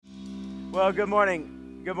Well, good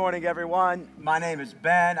morning. Good morning, everyone. My name is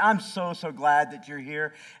Ben. I'm so glad that you're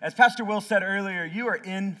here. As Pastor Will said earlier, you are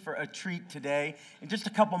in for a treat today. In just a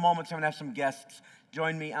couple moments, I'm going to have some guests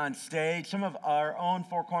join me on stage. Some of our own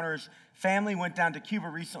Four Corners family went down to Cuba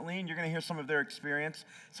recently, and you're going to hear some of their experience,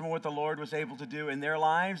 some of what the Lord was able to do in their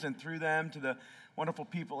lives and through them to the wonderful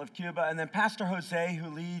people of Cuba. And then Pastor Jose, who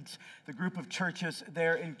leads the group of churches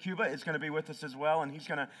there in Cuba, is going to be with us as well, and he's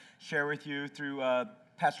going to share with you through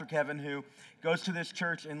Pastor Kevin, who goes to this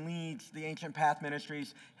church and leads the Ancient Path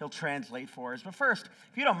Ministries. He'll translate for us. But first,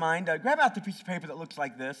 if you don't mind, grab out the piece of paper that looks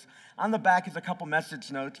like this. On the back is a couple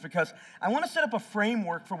message notes because I want to set up a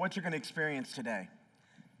framework for what you're going to experience today.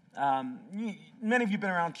 Many of you have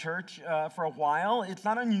been around church for a while. It's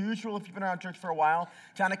not unusual if you've been around church for a while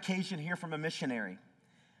to on occasion hear from a missionary.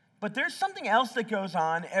 But there's something else that goes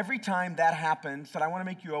on every time that happens that I want to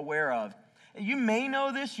make you aware of. You may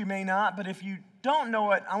know this, you may not, but if you don't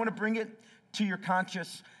know it, I want to bring it to your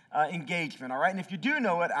conscious engagement, all right? And if you do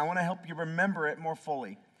know it, I want to help you remember it more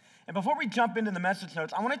fully. And before we jump into the message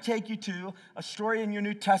notes, I want to take you to a story in your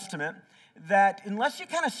New Testament that, unless you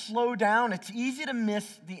kind of slow down, it's easy to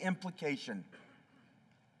miss the implication.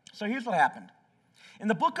 So here's what happened. In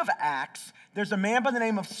the book of Acts, there's a man by the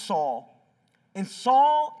name of Saul, and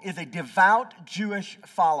Saul is a devout Jewish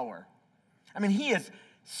follower. I mean, he is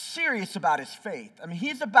serious about his faith. I mean,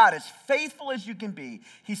 he's about as faithful as you can be.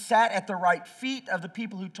 He sat at the right feet of the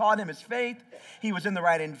people who taught him his faith. He was in the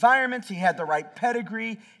right environments. He had the right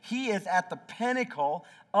pedigree. He is at the pinnacle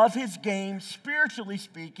of his game, spiritually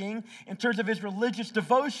speaking, in terms of his religious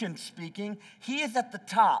devotion speaking. He is at the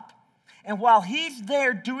top. And while he's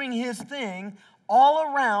there doing his thing,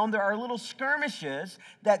 all around there are little skirmishes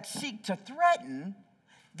that seek to threaten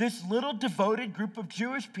this little devoted group of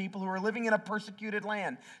Jewish people who are living in a persecuted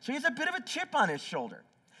land. So he has a bit of a chip on his shoulder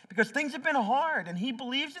because things have been hard and he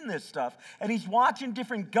believes in this stuff. And he's watching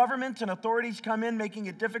different governments and authorities come in, making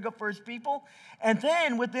it difficult for his people. And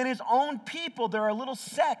then within his own people, there are little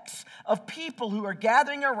sects of people who are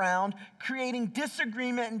gathering around, creating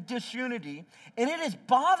disagreement and disunity. And it is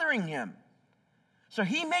bothering him. So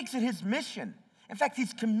he makes it his mission. In fact,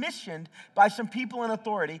 he's commissioned by some people in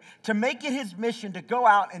authority to make it his mission to go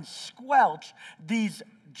out and squelch these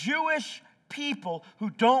Jewish people who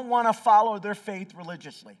don't want to follow their faith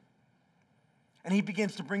religiously. And he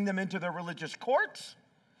begins to bring them into their religious courts.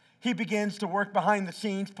 He begins to work behind the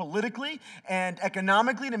scenes politically and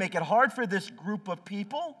economically to make it hard for this group of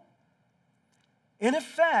people. In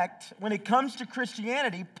effect, when it comes to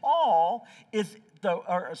Christianity, Saul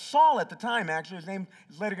at the time, actually, his name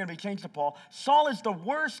is later going to be changed to Paul. Saul is the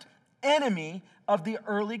worst enemy of the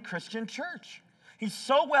early Christian church. He's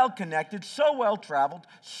so well connected, so well traveled,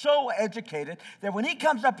 so educated that when he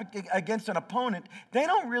comes up against an opponent, they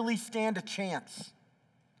don't really stand a chance.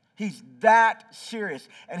 He's that serious.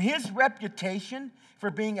 And his reputation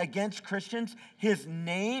for being against Christians, his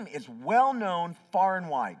name is well known far and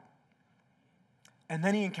wide. And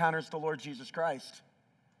then he encounters the Lord Jesus Christ.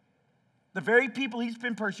 The very people he's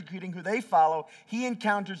been persecuting, who they follow, he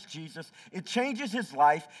encounters Jesus. It changes his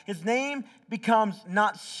life. His name becomes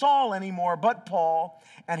not Saul anymore, but Paul,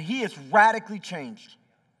 and he is radically changed.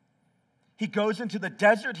 He goes into the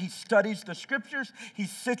desert. He studies the scriptures. He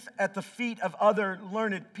sits at the feet of other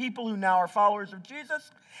learned people who now are followers of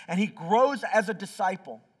Jesus, and he grows as a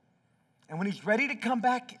disciple. And when he's ready to come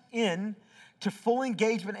back in to full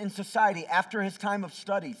engagement in society after his time of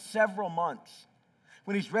study, several months,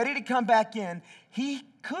 when he's ready to come back in, he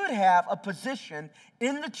could have a position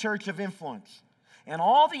in the church of influence. And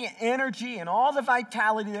all the energy and all the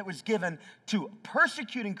vitality that was given to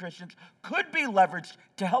persecuting Christians could be leveraged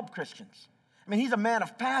to help Christians. I mean, he's a man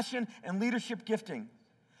of passion and leadership gifting.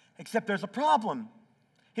 Except there's a problem.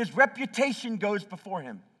 His reputation goes before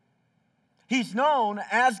him. He's known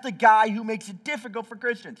as the guy who makes it difficult for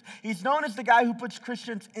Christians. He's known as the guy who puts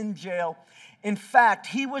Christians in jail. In fact,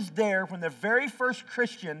 he was there when the very first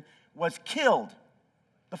Christian was killed.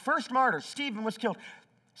 The first martyr, Stephen, was killed.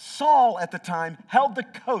 Saul, at the time, held the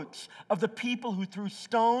coats of the people who threw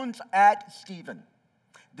stones at Stephen.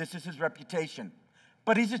 This is his reputation.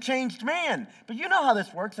 But he's a changed man. But you know how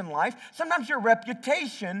this works in life. Sometimes your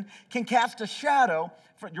reputation can cast a shadow.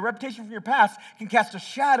 Your reputation from your past can cast a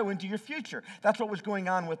shadow into your future. That's what was going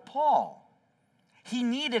on with Paul. He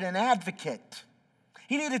needed an advocate.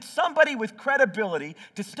 He needed somebody with credibility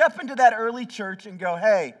to step into that early church and go,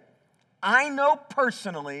 hey, I know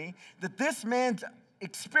personally that this man's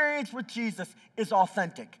experience with Jesus is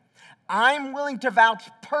authentic. I'm willing to vouch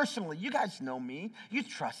personally. You guys know me. You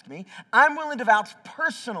trust me. I'm willing to vouch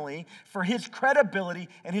personally for his credibility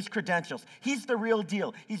and his credentials. He's the real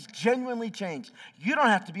deal. He's genuinely changed. You don't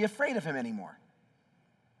have to be afraid of him anymore.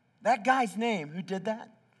 That guy's name who did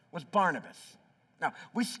that was Barnabas. Now,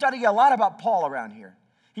 we study a lot about Paul around here.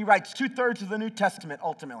 He writes 2/3 of the New Testament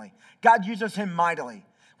ultimately. God uses him mightily.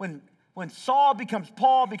 When Saul becomes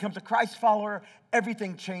Paul, becomes a Christ follower,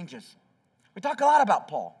 everything changes. We talk a lot about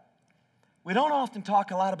Paul. We don't often talk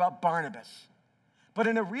a lot about Barnabas. But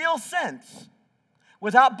in a real sense,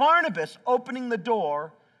 without Barnabas opening the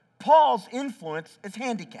door, Paul's influence is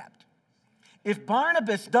handicapped. If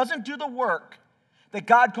Barnabas doesn't do the work that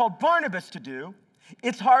God called Barnabas to do,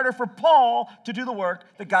 it's harder for Paul to do the work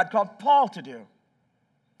that God called Paul to do.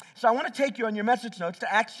 So I want to take you on your message notes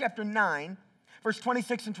to Acts chapter 9, verse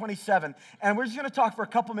 26 and 27. And we're just going to talk for a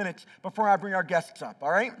couple minutes before I bring our guests up, all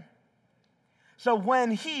right? So when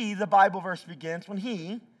he, the Bible verse begins, when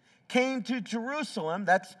he came to Jerusalem,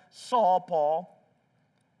 that's Saul, Paul,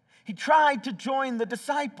 he tried to join the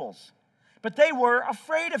disciples, but they were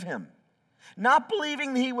afraid of him, not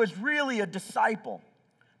believing that he was really a disciple.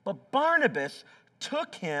 But Barnabas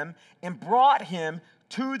took him and brought him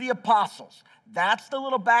to the apostles. That's the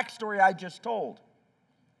little backstory I just told.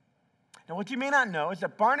 Now, what you may not know is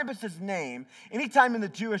that Barnabas' name, anytime in the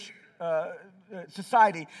Jewish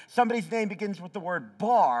society, somebody's name begins with the word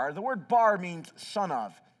bar. The word bar means son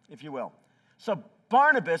of, if you will. So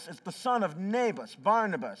Barnabas is the son of Nabas,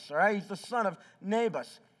 Barnabas, all right? He's the son of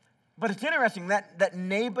Nabas. But it's interesting, that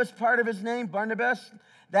Nabas part of his name, Barnabas,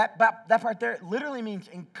 that part there literally means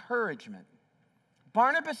encouragement.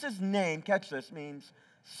 Barnabas' name, catch this, means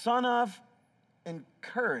son of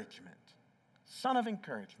encouragement. Son of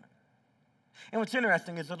encouragement. And what's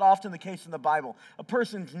interesting is that often the case in the Bible, a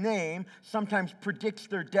person's name sometimes predicts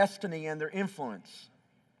their destiny and their influence.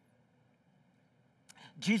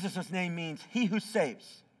 Jesus' name means he who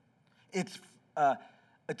saves. It's a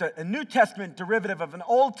New Testament derivative of an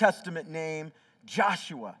Old Testament name,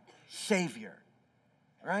 Joshua, Savior,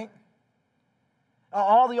 right?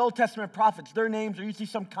 All the Old Testament prophets, their names are usually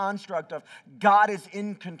some construct of God is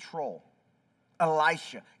in control.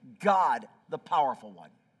 Elisha, God, the powerful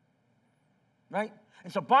one. Right?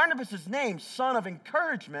 And so Barnabas' name, son of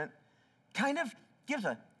encouragement, kind of gives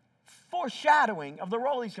a foreshadowing of the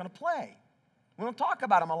role he's going to play. We don't talk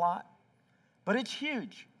about him a lot, but it's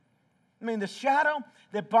huge. I mean, the shadow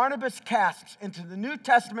that Barnabas casts into the New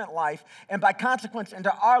Testament life, and by consequence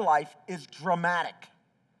into our life, is dramatic.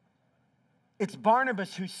 It's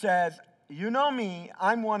Barnabas who says, you know me,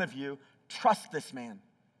 I'm one of you, trust this man.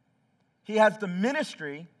 He has the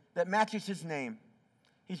ministry that matches his name.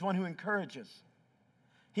 He's one who encourages.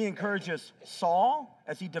 He encourages Saul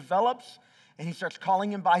as he develops and he starts calling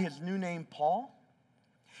him by his new name, Paul.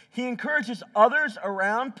 He encourages others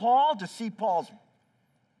around Paul to see Paul's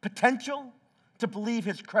potential, to believe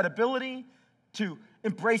his credibility, to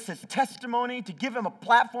embrace his testimony, to give him a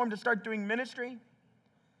platform to start doing ministry.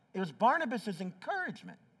 It was Barnabas'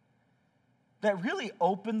 encouragement that really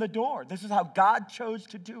opened the door. This is how God chose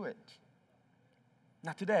to do it.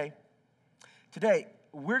 Now today,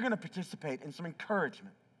 we're going to participate in some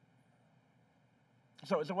encouragement.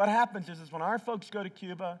 So what happens is when our folks go to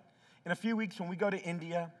Cuba, in a few weeks when we go to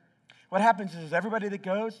India, what happens is everybody that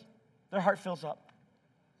goes, their heart fills up.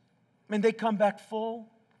 I mean, they come back full.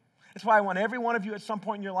 That's why I want every one of you at some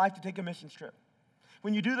point in your life to take a missions trip.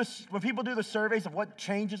 When people do the surveys of what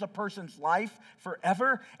changes a person's life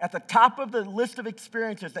forever, at the top of the list of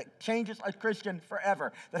experiences that changes a Christian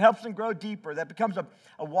forever, that helps them grow deeper, that becomes a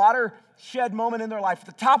watershed moment in their life, at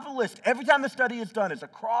the top of the list, every time the study is done, is a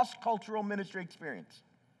cross-cultural ministry experience.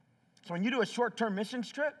 So when you do a short-term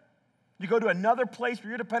missions trip, you go to another place where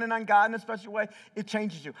you're dependent on God in a special way, it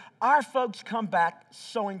changes you. Our folks come back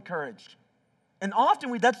so encouraged. And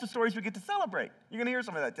often that's the stories we get to celebrate. You're going to hear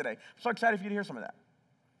some of that today. I'm so excited for you to hear some of that.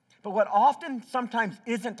 But what often sometimes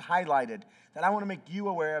isn't highlighted that I want to make you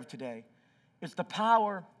aware of today is the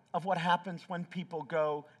power of what happens when people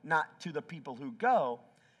go not to the people who go,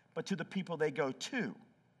 but to the people they go to.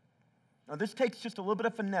 Now, this takes just a little bit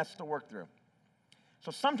of finesse to work through.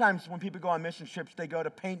 So sometimes when people go on mission trips, they go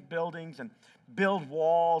to paint buildings and build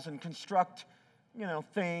walls and construct,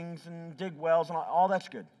 things and dig wells, and all that's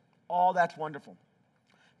good. All that's wonderful.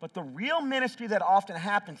 But the real ministry that often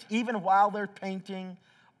happens, even while they're painting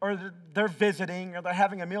or they're visiting or they're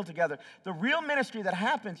having a meal together, the real ministry that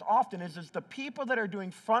happens often is the people that are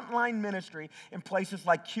doing frontline ministry in places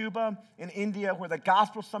like Cuba and India, where the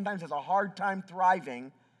gospel sometimes has a hard time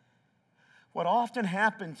thriving. What often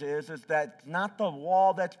happens is that not the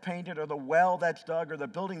wall that's painted or the well that's dug or the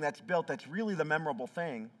building that's built that's really the memorable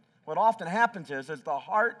thing. What often happens is the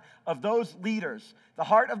heart of those leaders, the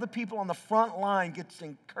heart of the people on the front line gets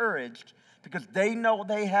encouraged because they know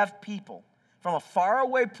they have people from a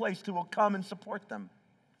faraway place who will come and support them.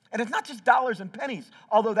 And it's not just dollars and pennies,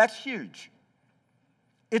 although that's huge.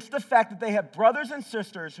 It's the fact that they have brothers and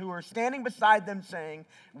sisters who are standing beside them saying,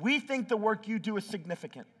 we think the work you do is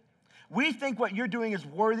significant. We think what you're doing is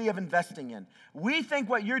worthy of investing in. We think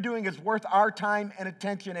what you're doing is worth our time and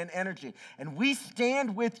attention and energy. And we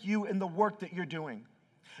stand with you in the work that you're doing.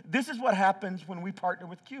 This is what happens when we partner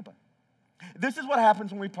with Cuba. This is what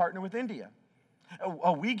happens when we partner with India.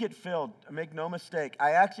 We get filled. Make no mistake.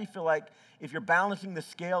 I actually feel like if you're balancing the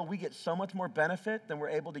scale, we get so much more benefit than we're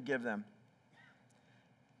able to give them.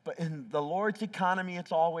 But in the Lord's economy,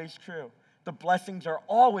 it's always true. The blessings are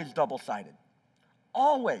always double-sided.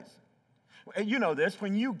 Always. You know this.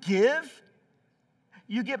 When you give,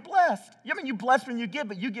 you get blessed. I mean, you bless when you give,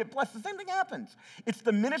 but you get blessed. The same thing happens. It's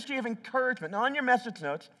the ministry of encouragement. Now, on your message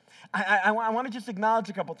notes, I want to just acknowledge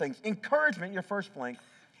a couple things. Encouragement, your first blank,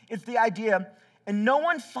 is the idea, and no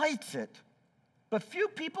one fights it, but few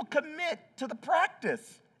people commit to the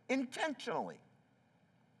practice intentionally.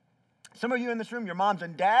 Some of you in this room, your moms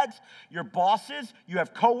and dads, your bosses, you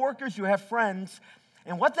have coworkers, you have friends.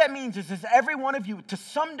 And what that means is every one of you, to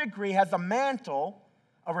some degree, has a mantle,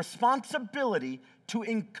 a responsibility to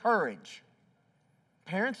encourage.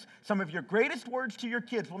 Parents, some of your greatest words to your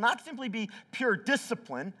kids will not simply be pure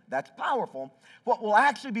discipline, that's powerful. What will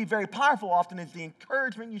actually be very powerful often is the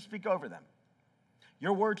encouragement you speak over them.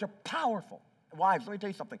 Your words are powerful. Wives, let me tell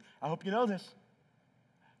you something. I hope you know this.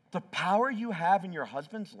 The power you have in your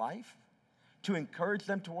husband's life to encourage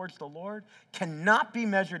them towards the Lord cannot be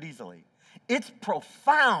measured easily. It's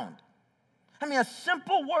profound. I mean, a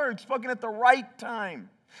simple word spoken at the right time,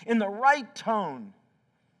 in the right tone,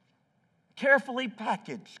 carefully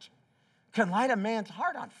packaged, can light a man's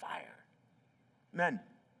heart on fire. Men,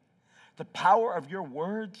 the power of your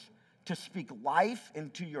words to speak life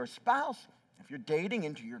into your spouse, if you're dating,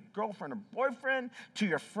 into your girlfriend or boyfriend, to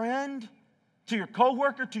your friend, to your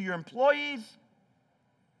coworker, to your employees,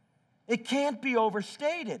 it can't be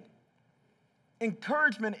overstated.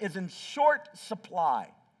 Encouragement is in short supply.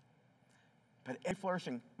 But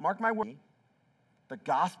flourishing, mark my word, the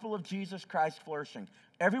gospel of Jesus Christ flourishing.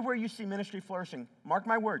 Everywhere you see ministry flourishing, mark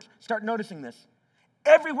my words, start noticing this.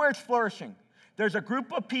 Everywhere it's flourishing, there's a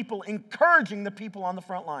group of people encouraging the people on the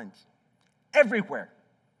front lines. Everywhere.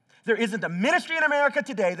 There isn't a ministry in America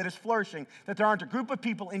today that is flourishing that there aren't a group of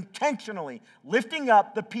people intentionally lifting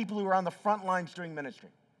up the people who are on the front lines doing ministry.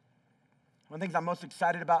 One of the things I'm most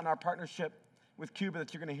excited about in our partnership with Cuba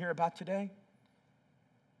that you're going to hear about today,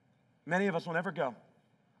 many of us will never go.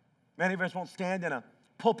 Many of us won't stand in a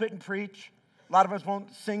pulpit and preach. A lot of us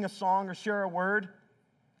won't sing a song or share a word.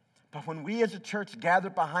 But when we as a church gather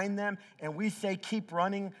behind them and we say, keep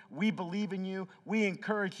running, we believe in you, we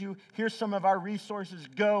encourage you, here's some of our resources,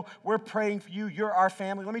 go, we're praying for you, you're our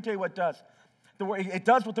family. Let me tell you what it does. It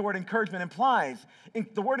does what the word encouragement implies.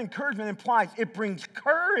 The word encouragement implies it brings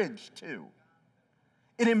courage to.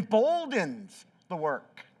 It emboldens the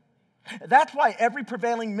work. That's why every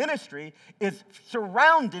prevailing ministry is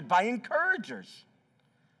surrounded by encouragers.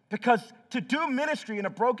 Because to do ministry in a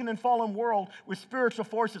broken and fallen world with spiritual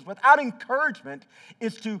forces without encouragement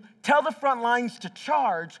is to tell the front lines to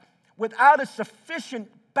charge without a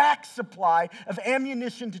sufficient back supply of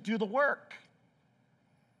ammunition to do the work.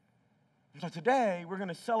 So today, we're going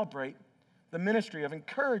to celebrate the ministry of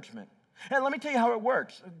encouragement. And let me tell you how it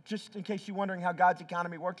works, just in case you're wondering how God's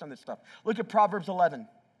economy works on this stuff. Look at Proverbs 11.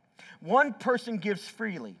 One person gives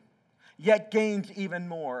freely, yet gains even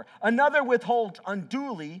more. Another withholds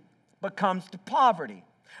unduly, but comes to poverty.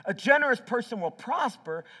 A generous person will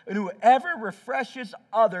prosper, and whoever refreshes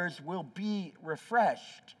others will be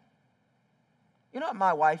refreshed. You know what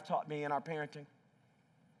my wife taught me in our parenting?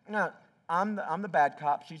 Now, I'm the bad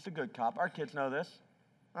cop. She's the good cop. Our kids know this.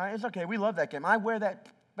 All right, it's okay. We love that game. I wear that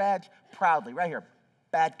badge proudly right here.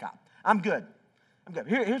 Bad cop. I'm good.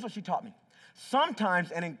 Here's what she taught me.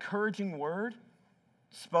 Sometimes an encouraging word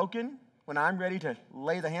spoken when I'm ready to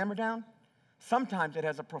lay the hammer down, sometimes it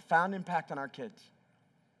has a profound impact on our kids.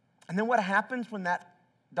 And then what happens when that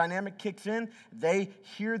dynamic kicks in? They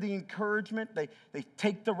hear the encouragement. They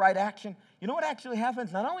take the right action. You know what actually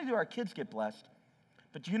happens? Not only do our kids get blessed,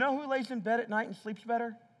 but do you know who lays in bed at night and sleeps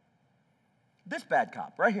better? This bad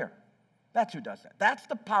cop right here. That's who does that. That's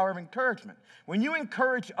the power of encouragement. When you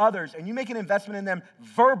encourage others and you make an investment in them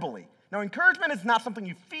verbally. Now, encouragement is not something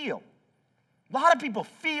you feel. A lot of people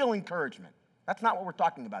feel encouragement. That's not what we're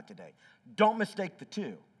talking about today. Don't mistake the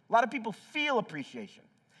two. A lot of people feel appreciation.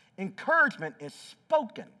 Encouragement is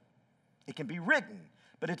spoken. It can be written,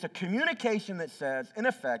 but it's a communication that says, in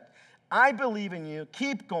effect, I believe in you,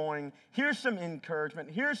 keep going, here's some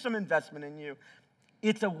encouragement, here's some investment in you.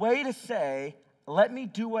 It's a way to say, let me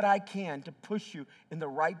do what I can to push you in the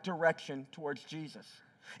right direction towards Jesus.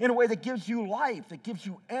 In a way that gives you life, that gives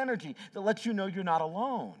you energy, that lets you know you're not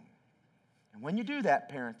alone. And when you do that,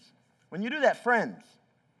 parents, when you do that, friends,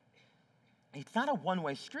 it's not a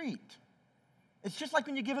one-way street. It's just like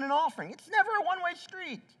when you're giving an offering. It's never a one-way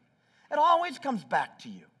street. It always comes back to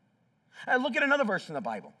you. Look at another verse in the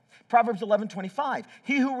Bible. Proverbs 11:25.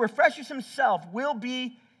 He who refreshes himself will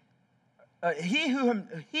be, he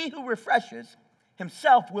who refreshes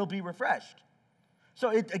himself will be refreshed. So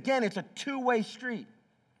again, it's a two-way street.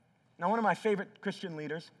 Now, one of my favorite Christian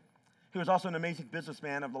leaders, who is also an amazing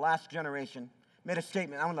businessman of the last generation, made a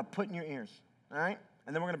statement I want to put in your ears, all right?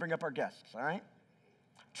 And then we're going to bring up our guests, all right?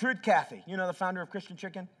 Truett Cathy, you know the founder of Christian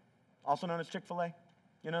Chicken, also known as Chick-fil-A?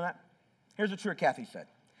 You know that? Here's what Truett Cathy said.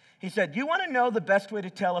 He said, you want to know the best way to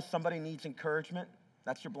tell if somebody needs encouragement?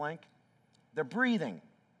 That's your blank. They're breathing.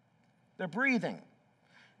 They're breathing.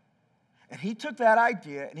 And he took that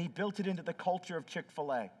idea and he built it into the culture of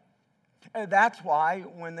Chick-fil-A. And that's why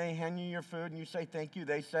when they hand you your food and you say thank you,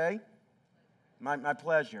 they say, my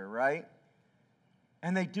pleasure, right?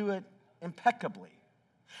 And they do it impeccably.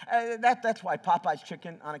 That's why Popeye's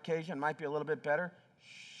chicken on occasion might be a little bit better.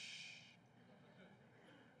 Shh.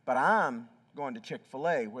 But I'm going to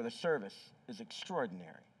Chick-fil-A where the service is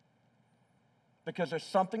extraordinary. Because there's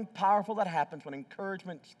something powerful that happens when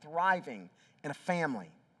encouragement's thriving in a family,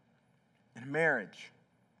 in a marriage,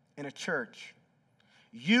 in a church.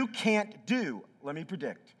 You can't do, let me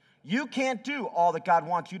predict, you can't do all that God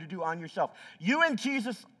wants you to do on yourself. You and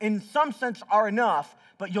Jesus, in some sense, are enough,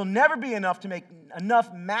 but you'll never be enough to make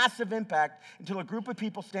enough massive impact until a group of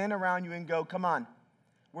people stand around you and go, come on,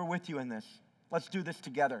 we're with you in this. Let's do this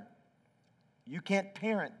together. You can't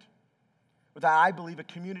parent without, I believe, a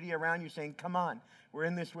community around you saying, come on, we're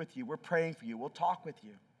in this with you. We're praying for you. We'll talk with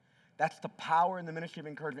you. That's the power in the ministry of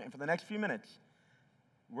encouragement. And for the next few minutes,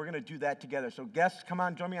 we're going to do that together. So guests, come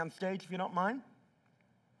on, join me on stage if you don't mind.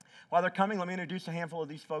 While they're coming, let me introduce a handful of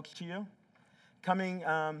these folks to you. Coming,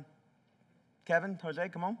 Kevin, Jose,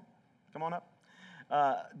 come on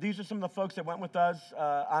up. These are some of the folks that went with us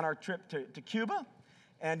on our trip to Cuba.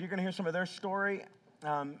 And you're going to hear some of their story.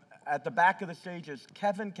 At the back of the stage is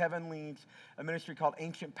Kevin. Kevin leads a ministry called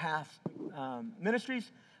Ancient Path Ministries.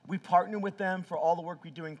 We partner with them for all the work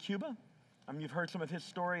we do in Cuba. You've heard some of his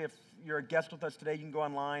story. If you're a guest with us today, you can go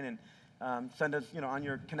online and send us, on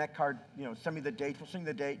your Connect card, send me the date. We'll send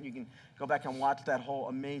you the date, and you can go back and watch that whole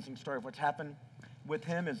amazing story of what's happened with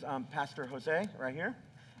him is Pastor Jose right here,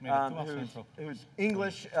 whose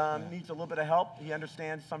English needs a little bit of help. He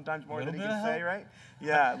understands sometimes more than he can say, right?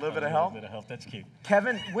 Yeah, a little bit of help. A little bit of help. That's cute.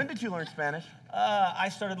 Kevin, when did you learn Spanish? I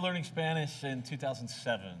started learning Spanish in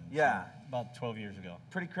 2007. Yeah. So about 12 years ago.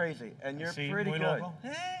 Pretty crazy, and you're pretty good.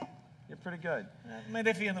 You're pretty good. Me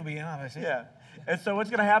defiendo bien a veces. Yeah. And so what's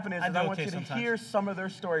going to happen is I want you to sometimes. hear some of their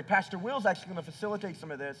story. Pastor Will's actually going to facilitate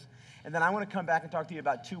some of this. And then I want to come back and talk to you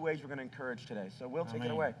about two ways we're going to encourage today. So Will, take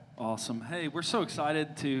it away. Awesome. Hey, we're so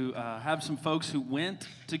excited to have some folks who went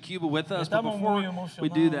to Cuba with us. But before we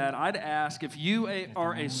do that, I'd ask if you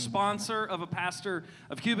are a sponsor of a pastor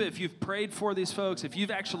of Cuba, if you've prayed for these folks, if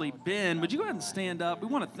you've actually been, would you go ahead and stand up? We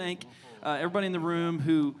want to thank everybody in the room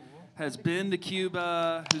who has been to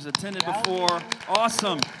Cuba, who's attended before.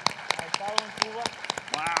 Awesome.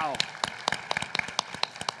 Wow.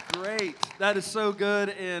 Great. That is so good,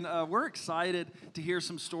 and we're excited to hear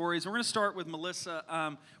some stories. We're going to start with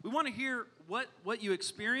Melissa. We want to hear what you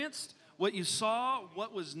experienced, what you saw,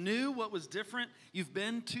 what was new, what was different. You've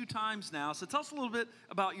been 2 times now, so tell us a little bit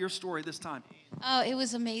about your story this time. Oh, it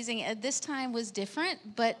was amazing. This time was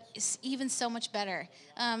different, but it's even so much better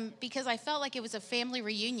because I felt like it was a family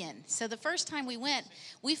reunion. So the first time we went,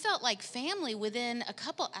 we felt like family within a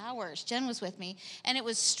couple hours. Jen was with me, and it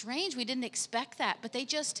was strange. We didn't expect that, but they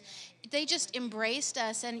just embraced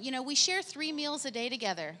us. And, we share 3 meals a day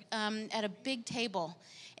together at a big table.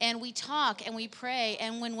 And we talk and we pray.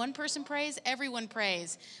 And when one person prays, everyone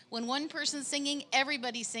prays. When one person's singing,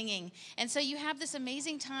 everybody's singing. And so you have this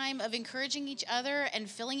amazing time of encouraging each other and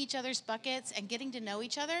filling each other's buckets and getting to know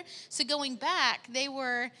each other. So going back, they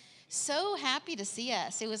were so happy to see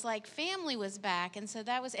us. It was like family was back. And so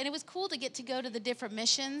and it was cool to get to go to the different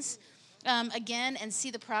missions again and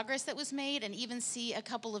see the progress that was made, and even see a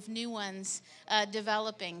couple of new ones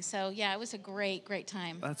developing. So yeah, it was a great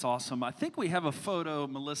time. That's awesome. I think we have a photo,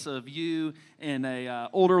 Melissa, of you and a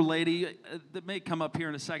older lady that may come up here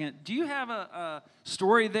in a second. Do you have a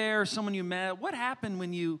story there, someone you met? What happened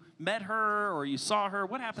when you met her or you saw her?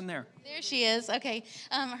 What happened there? There she is. Okay.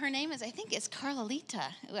 Her name is, I think it's Carlalita.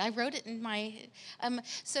 I wrote it in my,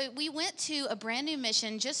 so we went to a brand new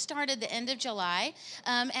mission, just started the end of July,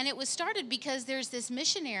 and it was started because there's this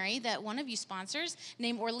missionary that one of you sponsors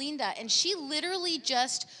named Orlinda, and she literally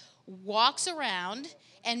just walks around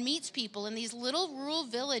and meets people in these little rural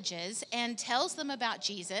villages and tells them about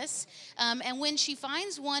Jesus. And when she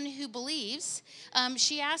finds one who believes,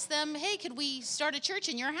 she asks them, hey, could we start a church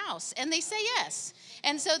in your house? And they say yes.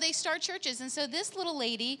 And so they start churches. And so this little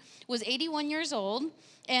lady was 81 years old,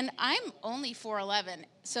 and I'm only 4'11",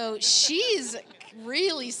 so she's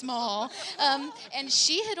really small. And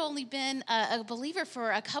she had only been a believer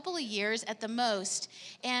for a couple of years at the most.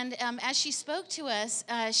 And as she spoke to us,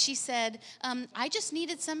 she said, I just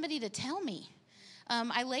needed somebody to tell me.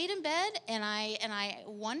 I laid in bed and I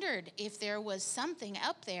wondered if there was something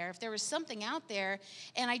up there, if there was something out there,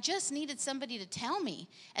 and I just needed somebody to tell me.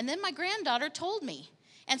 And then my granddaughter told me.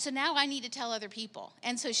 And so now I need to tell other people.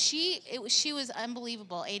 And so she was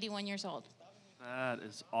unbelievable, 81 years old. That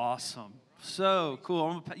is awesome. So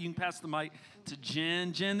cool. You can pass the mic to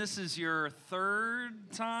Jen. Jen, this is your third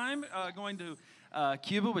time going to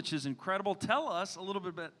Cuba, which is incredible. Tell us a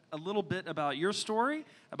little bit about your story,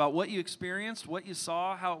 about what you experienced, what you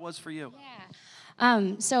saw, how it was for you.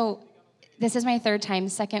 Yeah. So this is my third time,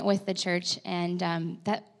 second with the church, and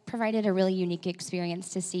that provided a really unique experience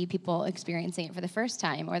to see people experiencing it for the first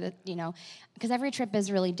time, or because every trip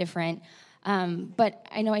is really different. But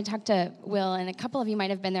I know I talked to Will, and a couple of you might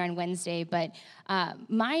have been there on Wednesday, but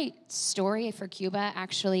my story for Cuba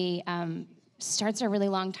actually starts a really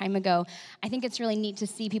long time ago. I think it's really neat to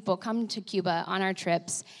see people come to Cuba on our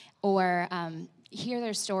trips or hear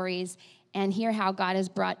their stories and hear how God has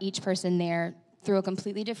brought each person there through a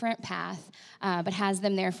completely different path, but has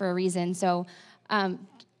them there for a reason. So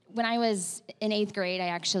when I was in 8th grade,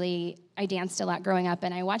 I danced a lot growing up,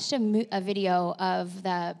 and I watched a video of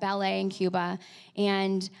the ballet in Cuba,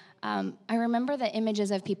 and I remember the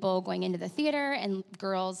images of people going into the theater and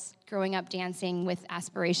girls growing up dancing with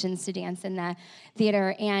aspirations to dance in the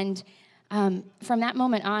theater, and from that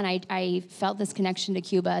moment on, I felt this connection to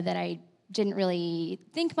Cuba that I didn't really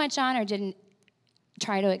think much on or didn't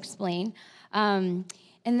try to explain. And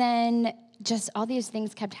then just all these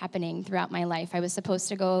things kept happening throughout my life. I was supposed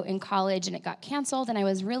to go in college, and it got canceled, and I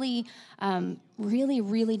was really,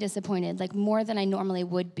 really disappointed, like more than I normally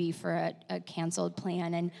would be for a canceled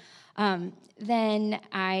plan. And then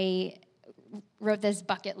I wrote this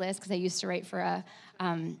bucket list, because I used to write for a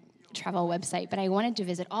travel website, but I wanted to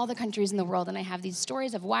visit all the countries in the world, and I have these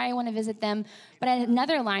stories of why I want to visit them, but I had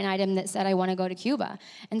another line item that said I want to go to Cuba.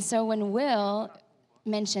 And so when Will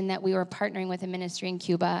mentioned that we were partnering with a ministry in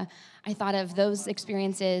Cuba, I thought of those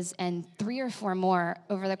experiences and 3 or 4 more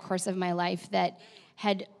over the course of my life that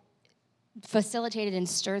had facilitated and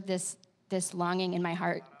stirred this longing in my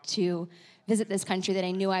heart to visit this country that I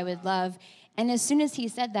knew I would love. And as soon as he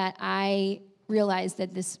said that, I realized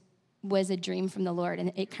that this was a dream from the Lord,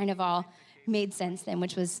 and it kind of all made sense then,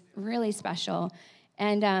 which was really special.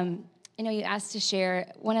 And I know you asked to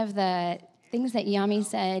share one of the things that Yami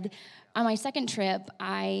said. On my second trip,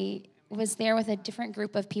 I was there with a different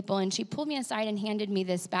group of people, and she pulled me aside and handed me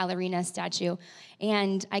this ballerina statue.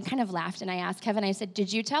 And I kind of laughed, and I asked Kevin, I said,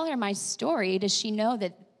 did you tell her my story? Does she know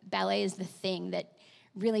that ballet is the thing that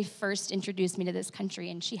really first introduced me to this country?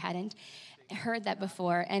 And she hadn't heard that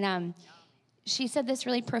before. And she said this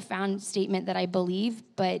really profound statement that I believe,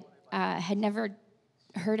 but had never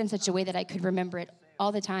heard in such a way that I could remember it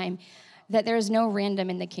all the time, that there is no random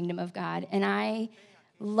in the kingdom of God. And I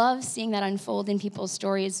love seeing that unfold in people's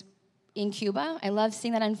stories in Cuba. I love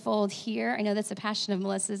seeing that unfold here. I know that's a passion of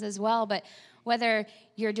Melissa's as well, but whether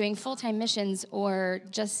you're doing full-time missions or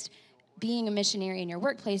just being a missionary in your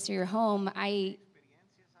workplace or your home, I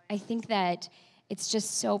think that it's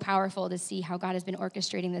just so powerful to see how God has been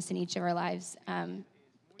orchestrating this in each of our lives. And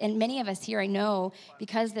many of us here, I know,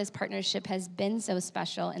 because this partnership has been so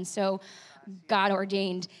special and so God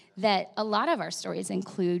ordained, that a lot of our stories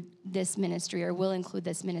include this ministry or will include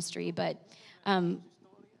this ministry. But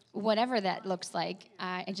whatever that looks like,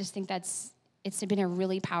 I just think it's been a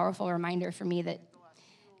really powerful reminder for me that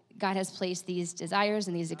God has placed these desires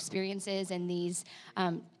and these experiences and these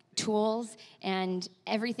tools and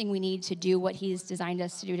everything we need to do what He's designed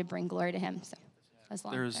us to do to bring glory to Him. So that's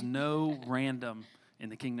long. There's no random in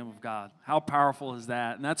the kingdom of God. How powerful is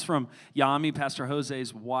that? And that's from Yami, Pastor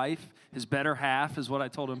Jose's wife. His better half is what I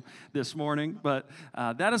told him this morning. But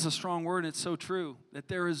that is a strong word, and it's so true, that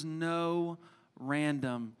there is no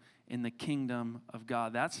random in the kingdom of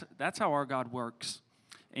God. That's how our God works.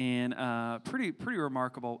 And pretty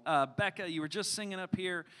remarkable. Becca, you were just singing up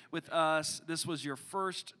here with us. This was your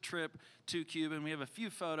first trip to Cuba, and we have a few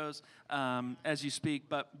photos as you speak.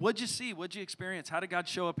 But what'd you see? What'd you experience? How did God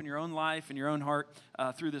show up in your own life and your own heart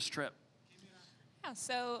through this trip? Yeah,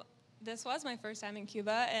 so this was my first time in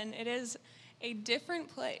Cuba, and it is a different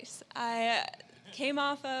place. I came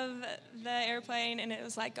off of the airplane, and it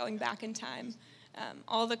was like going back in time.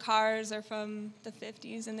 All the cars are from the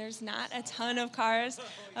 50s, and there's not a ton of cars.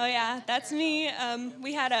 Oh, yeah, that's me.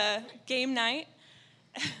 We had a game night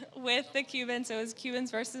with the Cubans. So it was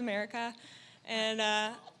Cubans versus America.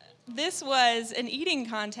 And this was an eating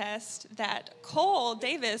contest that Cole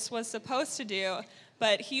Davis was supposed to do,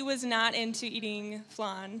 but he was not into eating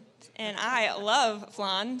flan. And I love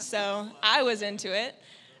flan, so I was into it.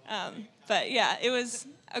 But, yeah, it was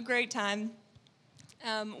a great time.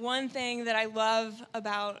 One thing that I love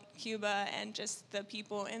about Cuba and just the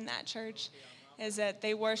people in that church is that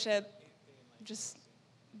they worship,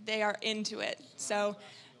 they are into it. So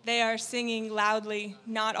they are singing loudly,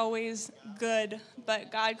 not always good,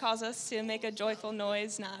 but God calls us to make a joyful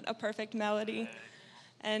noise, not a perfect melody.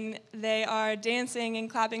 And they are dancing and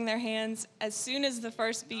clapping their hands. As soon as the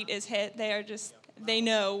first beat is hit, they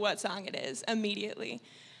know what song it is immediately.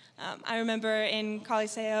 I remember in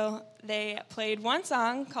Coliseo, they played one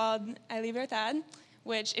song called Hay Libertad,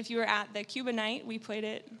 which if you were at the Cuba night, we played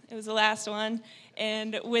it. It was the last one.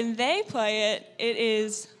 And when they play it, it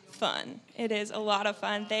is fun. It is a lot of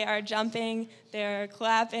fun. They are jumping, they are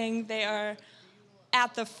clapping, they are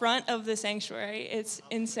at the front of the sanctuary. It's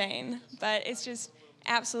insane, but it's just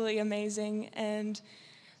absolutely amazing. And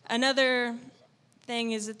another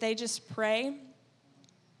thing is that they just pray.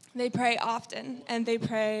 They pray often, and they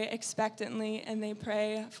pray expectantly, and they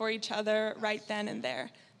pray for each other right then and there.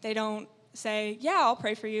 They don't say, yeah, I'll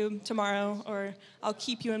pray for you tomorrow, or I'll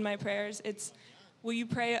keep you in my prayers. It's, will you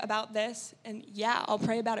pray about this? And yeah, I'll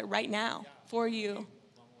pray about it right now for you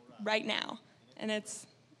right now. And it's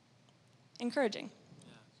encouraging.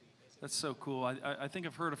 That's so cool. I think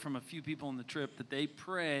I've heard from a few people on the trip that they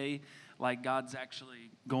pray like God's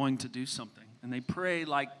actually going to do something. And they pray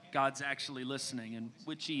like God's actually listening, and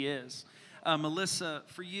which he is. Melissa,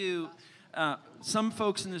 for you, some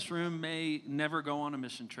folks in this room may never go on a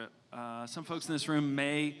mission trip. Some folks in this room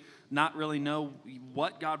may not really know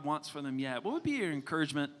what God wants for them yet. What would be your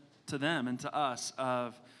encouragement to them and to us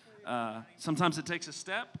of sometimes it takes a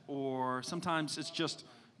step, or sometimes it's just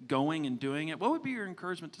going and doing it? What would be your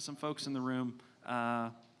encouragement to some folks in the room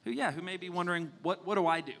who may be wondering, what do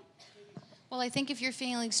I do? Well, I think if you're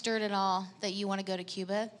feeling stirred at all that you want to go to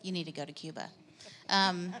Cuba, you need to go to Cuba.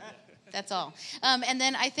 That's all. And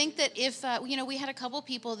then I think that if, we had a couple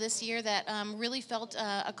people this year that really felt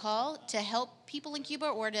a call to help people in Cuba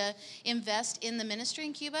or to invest in the ministry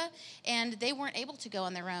in Cuba, and they weren't able to go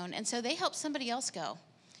on their own. And so they helped somebody else go.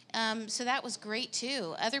 So that was great,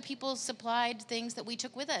 too. Other people supplied things that we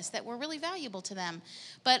took with us that were really valuable to them.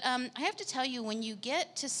 But I have to tell you, when you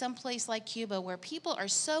get to some place like Cuba where people are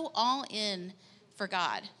so all in for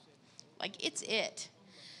God, like it's it.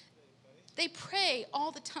 They pray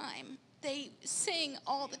all the time. They sing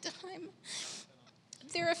all the time.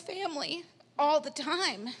 They're a family all the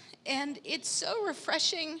time. And it's so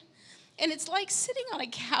refreshing. And it's like sitting on a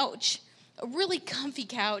couch, a really comfy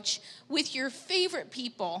couch with your favorite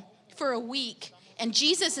people for a week, and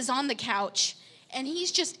Jesus is on the couch and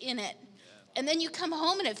he's just in it. And then you come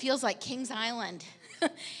home and it feels like King's Island.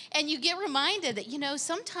 And you get reminded that,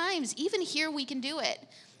 sometimes even here we can do it.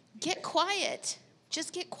 Get quiet.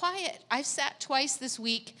 Just get quiet. I've sat twice this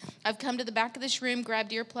week. I've come to the back of this room,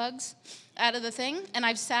 grabbed earplugs out of the thing, and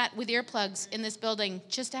I've sat with earplugs in this building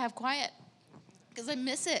just to have quiet because I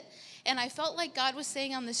miss it. And I felt like God was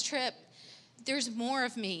saying on this trip, there's more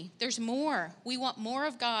of me. There's more. We want more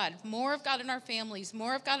of God in our families,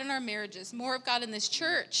 more of God in our marriages, more of God in this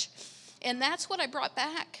church. And that's what I brought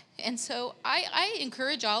back. And so I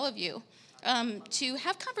encourage all of you to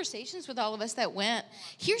have conversations with all of us that went.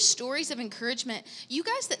 Hear stories of encouragement. You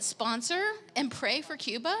guys that sponsor and pray for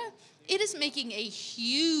Cuba, it is making a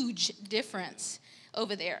huge difference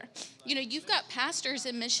over there. You've got pastors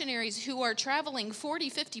and missionaries who are traveling 40,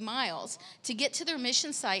 50 miles to get to their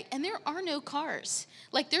mission site, and there are no cars.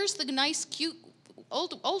 Like, there's the nice, cute,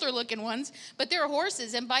 older-looking ones, but there are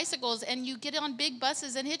horses and bicycles, and you get on big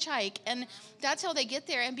buses and hitchhike, and that's how they get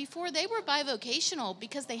there. And before, they were bivocational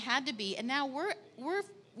because they had to be, and now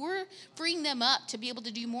we're freeing them up to be able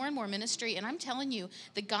to do more and more ministry. And I'm telling you,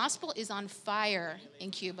 the gospel is on fire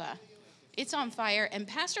in Cuba. It's on fire. And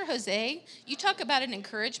Pastor Jose, you talk about an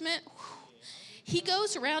encouragement. He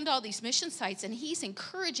goes around all these mission sites and he's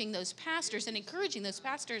encouraging those pastors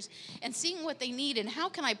and seeing what they need and how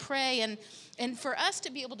can I pray. And for us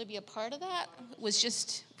to be able to be a part of that was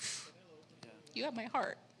just, you have my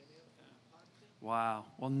heart. Wow.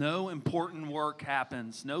 Well, no important work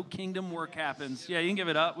happens. No kingdom work happens. Yeah, you can give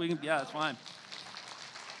it up. Yeah, that's fine.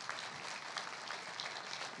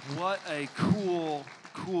 What a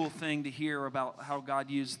cool thing to hear about how God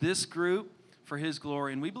used this group for his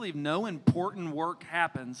glory. And we believe no important work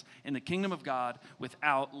happens in the kingdom of God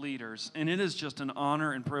without leaders. And it is just an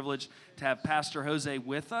honor and privilege to have Pastor Jose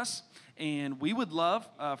with us. And we would love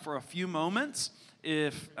for a few moments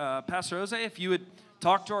if Pastor Jose, if you would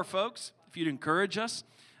talk to our folks, if you'd encourage us,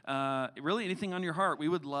 really anything on your heart, we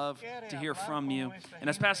would love to hear from you. And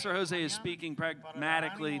as Pastor Jose is speaking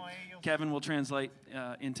pragmatically, Kevin will translate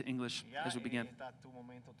into English as we begin.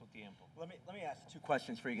 Let me ask 2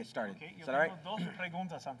 questions before you get started. Is that all right?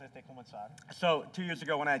 So 2 years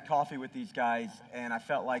ago when I had coffee with these guys, and I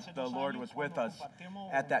felt like the Lord was with us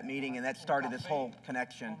at that meeting, and that started this whole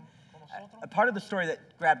connection. A part of the story that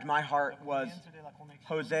grabbed my heart was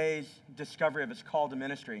Jose's discovery of his call to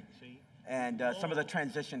ministry and some of the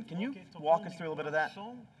transition. Can you walk us through a little bit of that?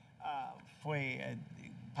 Fue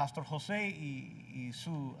Pastor José y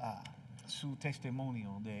su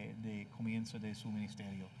testimonio de comienzo de su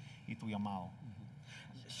ministerio y tu llamado.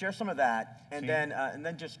 Share some of that, and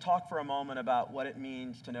then just talk for a moment about what it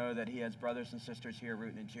means to know that he has brothers and sisters here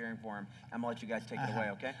rooting and cheering for him. I'm going to let you guys take it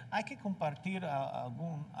away, okay? Hay que compartir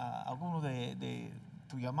alguno de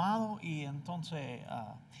tu llamado y entonces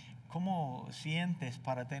cómo sientes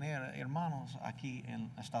para tener hermanos aquí en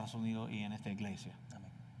Estados Unidos y en esta iglesia.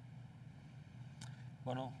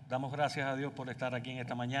 Bueno, damos gracias a Dios por estar aquí en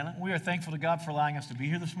esta mañana. We are thankful to God for allowing us to be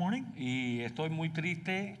here this morning. Y estoy muy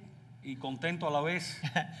triste y contento a la vez.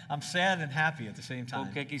 I'm sad and happy at the same time.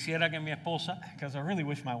 Porque quisiera que mi esposa, because I really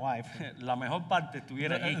wish my wife, la mejor parte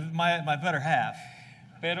estuviera aquí. My better half.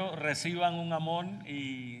 Pero reciban un amor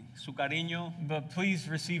y su cariño. But please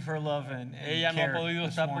receive her love and ella no care ha podido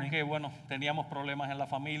this estar morning. Porque bueno, teníamos problemas en la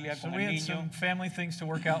familia So con we el had niño. some family things to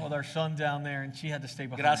work out with our son down there, and she had to stay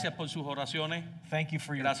behind. Gracias por sus oraciones. Thank you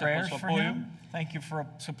for your Gracias prayers por su for him. Thank you for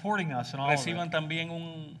supporting us in all Reciban of it. también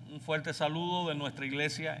un fuerte saludo de nuestra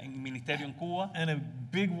iglesia en ministerio en Cuba. And a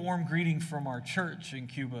big warm greeting from our church in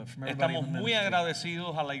Cuba, from everybody Estamos in the muy ministry.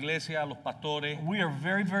 agradecidos a la iglesia, a los pastores, We are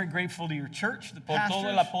very, very grateful to your church, the por todo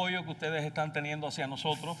el pastors, apoyo que ustedes están teniendo hacia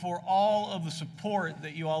nosotros, for all of the support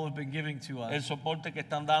that you all have been giving to el us. soporte que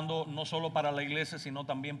están dando no solo para la iglesia, sino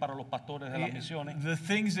también para los pastores de las misiones, The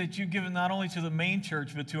things that you've given not only to the main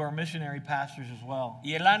church, but to our missionary pastors as well.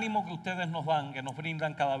 y el ánimo que ustedes nos dan, que nos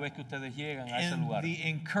brindan cada vez que ustedes llegan a ese And lugar. the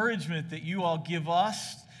encouragement that you all give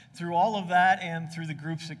us through all of that and through the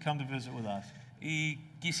groups that come to visit with us. Y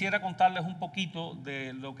quisiera contarles un poquito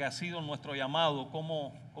de lo que ha sido nuestro llamado,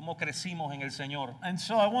 cómo crecimos en el Señor. And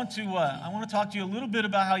so I want to talk to you a little bit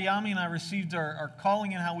about how Yami and I received our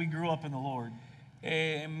calling and how we grew up in the Lord.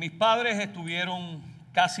 Mis padres estuvieron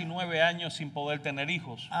casi 9 años sin poder tener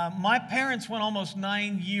hijos. My parents went almost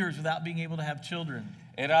 9 years without being able to have children.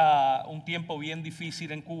 Era un tiempo bien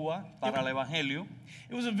difícil en Cuba para el evangelio.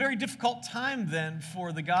 It was a very difficult time then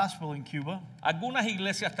for the gospel in Cuba. Algunas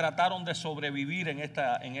iglesias trataron de sobrevivir en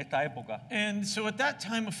esta época. And so at that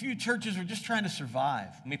time, a few churches were just trying to survive.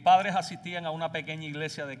 Mis padres asistían a una pequeña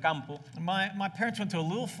iglesia de campo. My parents went to a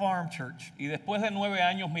little farm church. Y después de 9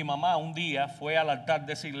 años, mi mamá un día fue al altar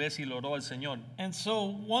de esa iglesia y le oró al Señor. And so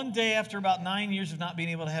one day, after about 9 years of not being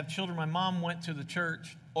able to have children, my mom went to the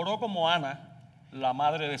church. Oró como Ana, la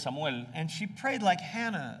madre de Samuel, And she prayed like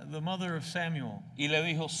Hannah, the mother of Samuel. y le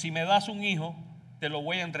dijo, si me das un hijo, te lo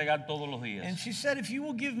voy a entregar todos los días. And she said, if you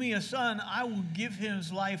will give me a son, I will give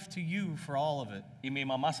his life to you for all of it. Y mi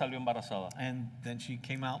mamá salió embarazada. And then she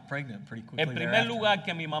came out pregnant pretty quickly El primer thereafter. lugar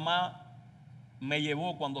que mi mamá me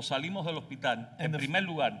llevó cuando salimos del hospital, And el primer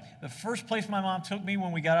lugar, The first place my mom took me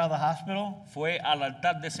when we got out of the hospital, fue al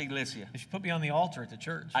altar de esa iglesia. she put me on the altar at the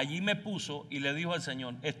church. Allí me puso y le dijo al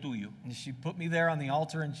Señor, es tuyo. And she put me there on the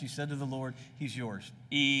altar and she said to the Lord, he's yours.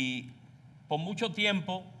 Y por mucho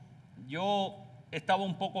tiempo yo estaba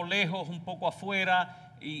un poco lejos, un poco afuera,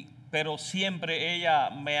 y pero siempre ella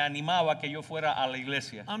me animaba que yo fuera a la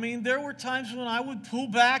iglesia. I mean, there were times when I would pull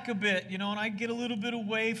back a bit, you know, and I'd get a little bit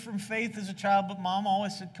away from faith as a child, but Mom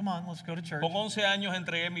always said, come on, let's go to church. Con 11 años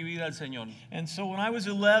entregué mi vida al Señor. And so when I was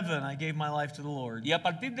 11, I gave my life to the Lord. Y a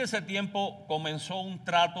partir de ese tiempo comenzó un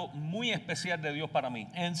trato muy especial de Dios para mí.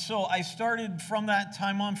 And so I started from that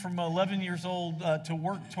time on, from 11 years old, to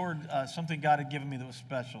work toward something God had given me that was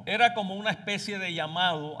special. Era como una especie de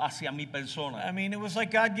llamado hacia mi persona. I mean, it was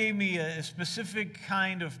like God gave me a specific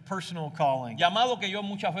kind of personal calling. Llamado que yo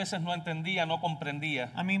muchas veces no entendía, no comprendía.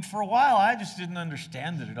 I mean, for a while, I just didn't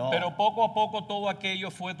understand it at all. Pero poco a poco todo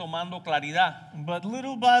aquello fue tomando claridad. But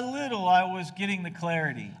little by little, I was getting the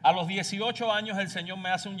clarity. A los 18 años el Señor me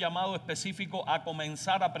hace un llamado específico a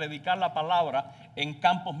comenzar a predicar la palabra en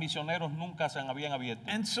campos misioneros nunca se habían abierto.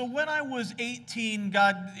 And so when I was 18,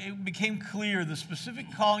 it became clear the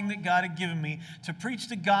specific calling that God had given me to preach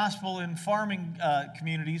the gospel in farming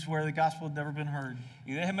communities where the gospel had never been heard.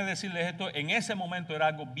 Y déjenme decirles esto, en ese momento era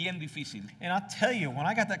algo bien difícil. And I'll tell you, when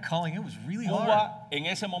I got that calling, it was really hard. Cuba en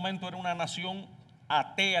ese momento era una nación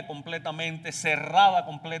atea completamente, cerrada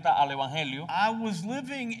completa al evangelio. I was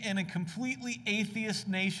living in a completely atheist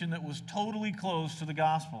nation that was totally closed to the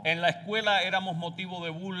gospel. En la escuela éramos motivo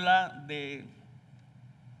de burla, de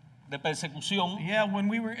persecución. Yeah,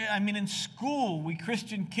 in school, we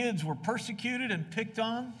Christian kids were persecuted and picked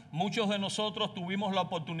on. Muchos de nosotros tuvimos la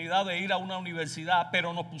oportunidad de ir a una universidad,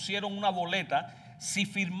 pero nos pusieron una boleta. Si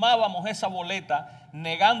firmábamos esa boleta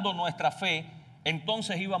negando nuestra fe,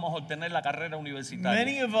 entonces íbamos a obtener la carrera universitaria.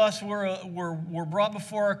 Many of us were brought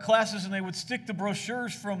before our classes, and they would stick the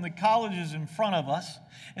brochures from the colleges in front of us,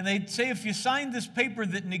 and they'd say, if you sign this paper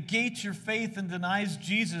that negates your faith and denies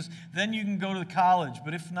Jesus, then you can go to the college,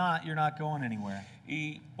 but if not, you're not going anywhere.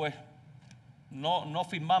 Y pues no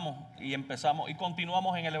firmamos y empezamos y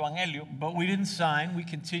continuamos en el evangelio. But we didn't sign, we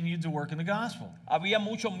continued to work in the gospel. Había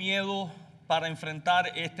mucho miedo para enfrentar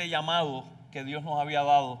este llamado que Dios nos había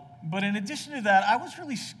dado. But in addition to that, I was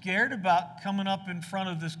really scared about coming up in front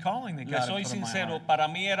of this calling that God had put on my heart. Le soy sincero, para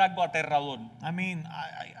mí era algo aterrador. I mean,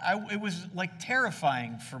 it was like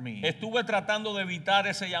terrifying for me. Estuve tratando de evitar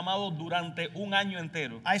ese llamado durante un año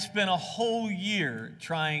entero. I spent a whole year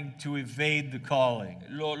trying to evade the calling.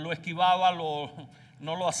 Lo esquivaba,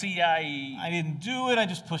 no lo hacía y I didn't do it, I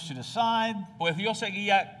just pushed it aside. Pues Dios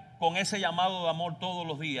seguía con ese llamado de amor todos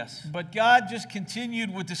los días. But God just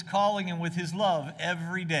continued with this calling and with his love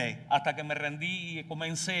every day. Hasta que me rendí y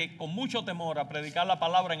comencé con mucho temor a predicar la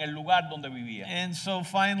palabra en el lugar donde vivía. And so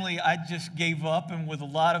finally I just gave up, and with a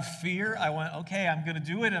lot of fear I went, okay, I'm going to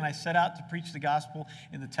do it, and I set out to preach the gospel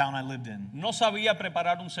in the town I lived in. No sabía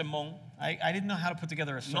preparar un sermón. I didn't know how to put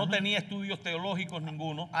together a sermon. No tenía estudios teológicos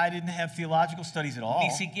ninguno. I didn't have theological studies at all.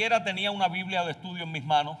 Ni siquiera tenía una Biblia de estudio en mis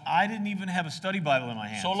manos. I didn't even have a study Bible in my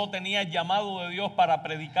hands. Solo tenía el llamado de Dios para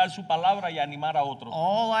predicar su palabra y animar a otros.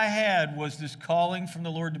 All I had was this calling from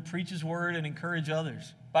the Lord to preach his word and encourage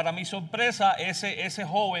others. Para mi sorpresa, ese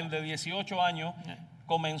joven de 18 años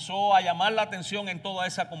comenzó a llamar la atención en toda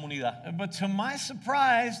esa comunidad. But to my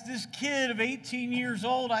surprise, this kid of 18 years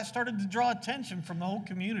old, I started to draw attention from the whole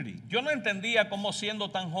community. Yo no entendía cómo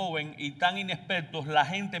siendo tan joven y tan inexpertos la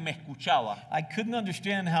gente me escuchaba. I couldn't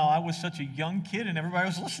understand how I was such a young kid and everybody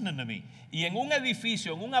was listening to me. Y en un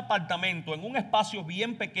edificio, en un apartamento, en un espacio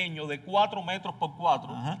bien pequeño de 4 metros por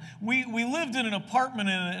 4. We lived in an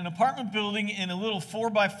apartment building in a little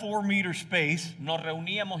 4x4 meter space. Nos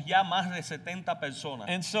reuníamos ya más de 70 personas.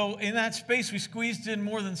 And so in that space we squeezed in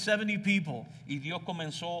more than 70 people. Y Dios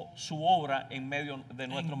comenzó su obra en medio de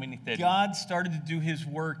nuestro ministerio. God started to do his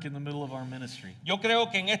work in the middle of our ministry. Yo creo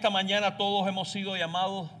que en esta mañana todos hemos sido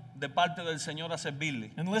llamados de parte del Señor a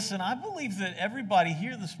servirle. And listen, I believe that everybody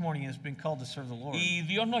here this morning has been called to serve the Lord. Y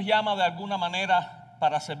Dios nos llama de alguna manera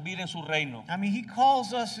para servir en su reino. I mean, he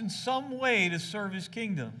calls us in some way to serve his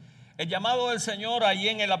kingdom. El llamado del Señor allí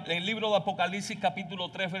en el libro de Apocalipsis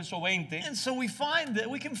capítulo 3 verso 20. And so we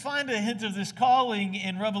can find a hint of this calling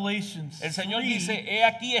in Revelation 3. El Señor dice, he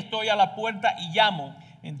aquí estoy a la puerta y llamo.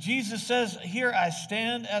 And Jesus says, here I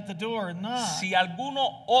stand at the door and knock. Si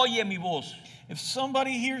alguno oye mi voz, if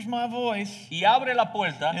somebody hears my voice y abre la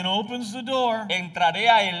puerta, and opens the door, entraré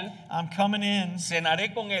a él, I'm coming in,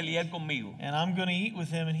 cenaré con él y él conmigo. And I'm going to eat with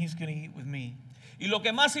him and he's going to eat with me. Y lo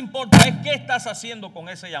que más importa es qué estás haciendo con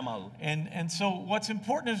ese llamado. And so what's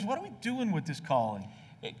important is what are we doing with this calling?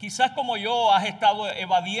 Quizás como yo has estado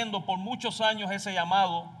evadiendo por muchos años ese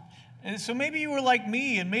llamado. And so maybe you were like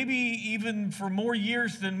me, and maybe even for more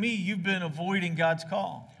years than me, you've been avoiding God's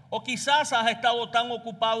call. O quizás has estado tan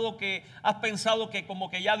ocupado que has pensado que como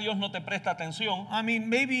que ya Dios no te presta atención. I mean,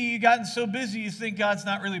 maybe you've gotten so busy you think God's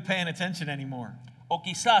not really paying attention anymore. O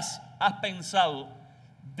quizás has pensado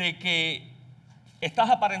de que estás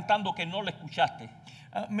aparentando que no le escuchaste.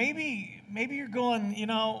 Maybe you're going,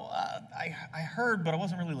 I heard, but I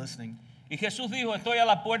wasn't really listening. Y Jesús dijo, estoy a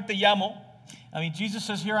la puerta y llamo. I mean, Jesus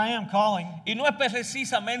says, here I am calling. Y no es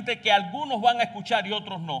precisamente que algunos van a escuchar y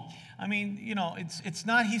otros no. I mean, it's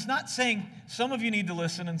not, he's not saying some of you need to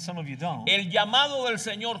listen and some of you don't. El llamado del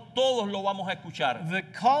Señor todos lo vamos a escuchar. The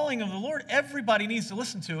calling of the Lord, everybody needs to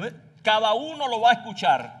listen to it. Cada uno lo va a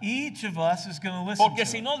escuchar. Each of us is going to listen Porque to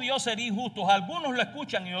si it. no, Dios sería injusto. Algunos lo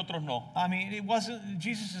escuchan y otros no. I mean, it wasn't,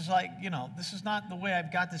 Jesus is like, this is not the way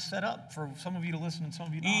I've got this set up for some of you to listen and some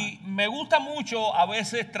of you not. Y me gusta mucho a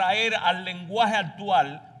veces traer al lenguaje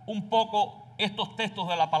actual un poco estos textos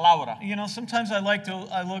de la palabra. Sometimes I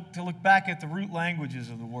look back at the root languages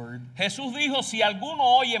of the word. Jesús dijo, si alguno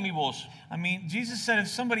oye mi voz. I mean, Jesus said, if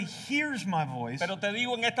somebody hears my voice. Pero te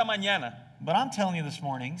digo en esta mañana. But I'm telling you this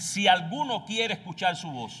morning, si alguno quiere escuchar su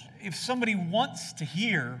voz. If somebody wants to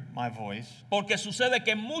hear my voice. Porque sucede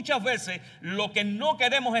que muchas veces lo que no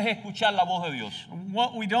queremos es escuchar la voz de Dios.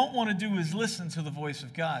 What we don't want to do is listen to the voice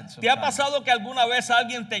of God. ¿Te ha pasado que alguna vez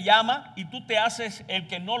alguien te llama y tú te haces el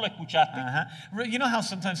que no lo escuchaste? You know how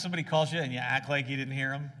sometimes somebody calls you and you act like you didn't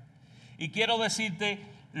hear him? Y quiero decirte,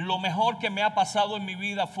 lo mejor que me ha pasado en mi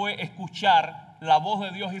vida fue escuchar la voz de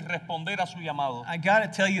Dios y responder a su llamado. I got to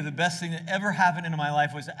tell you, the best thing that ever happened in my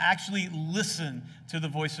life was to actually listen to the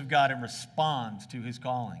voice of God and respond to his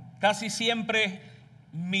calling. Casi siempre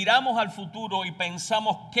miramos al futuro y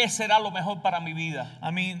pensamos qué será lo mejor para mi vida.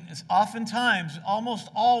 I mean, oftentimes, almost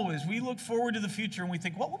always, we look forward to the future and we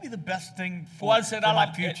think, what will be the best thing for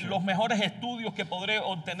my future? Los mejores estudios que podré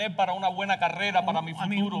obtener para una buena carrera para mi futuro?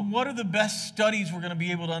 I mean, what are the best studies we're going to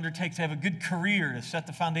be able to undertake to have a good career to set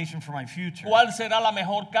the foundation for my future? ¿Cuál será la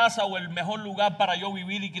mejor casa o el mejor lugar para yo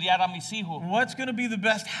vivir y criar a mis hijos? What's going to be the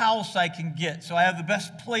best house I can get so I have the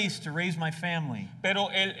best place to raise my family? Pero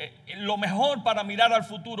lo mejor para mirar al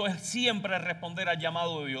futuro es siempre responder al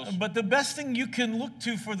llamado de Dios. But the best thing you can look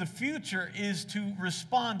to for the future is to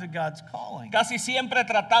respond to God's calling. Casi siempre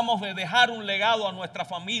tratamos de dejar un legado a nuestra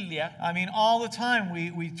familia. I mean, all the time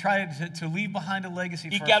we try to leave behind a legacy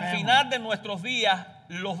for our family. Y que al final de nuestros días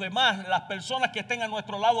los demás, las personas que estén a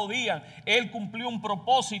nuestro lado digan, él cumplió un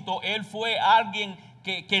propósito, él fue alguien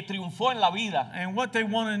que triunfó en la vida. And what they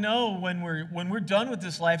want to know when we're done with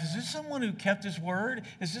this life is this someone who kept his word?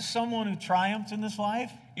 Is this someone who triumphed in this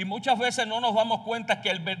life? Y muchas veces no nos damos cuenta que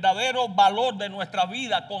el verdadero valor de nuestra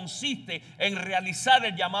vida consiste en realizar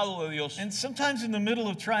el llamado de Dios. And sometimes in the middle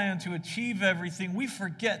of trying to achieve everything, we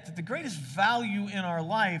forget that the greatest value in our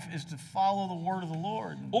life is to follow the word of the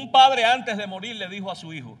Lord. Un padre antes de morir le dijo a su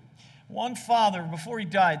hijo. One father, before he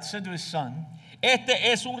died, said to his son, este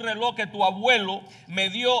es un reloj que tu abuelo me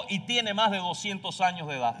dio y tiene más de 200 años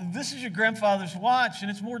de edad. This is your grandfather's watch and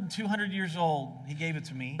it's more than 200 years old. He gave it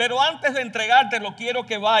to me. Pero antes de entregártelo, quiero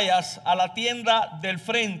que vayas a la tienda del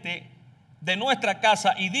frente de nuestra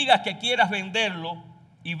casa y digas que quieras venderlo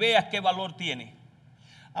y veas qué valor tiene.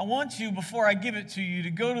 I want you, before I give it to you, to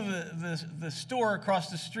go to the store across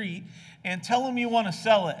the street and tell them you want to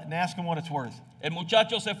sell it and ask them what it's worth. El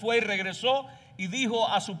muchacho se fue y regresó y dijo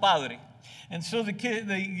a su padre. And so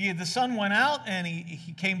the son went out and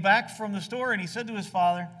he came back from the store and he said to his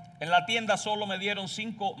father, en la tienda solo me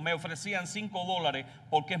ofrecían $5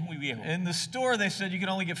 porque es muy viejo. In the store they said you can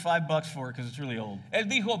only get $5 for it because it's really old. Él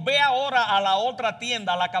dijo, ve ahora a la otra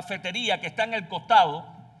tienda, a la cafetería que está en el costado.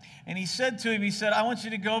 And he said to him, I want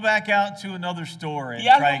you to go back out to another store and y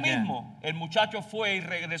haz try lo again. Mismo. El muchacho fue y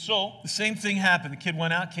regresó. The same thing happened. The kid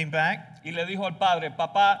went out, came back. Y le dijo al padre,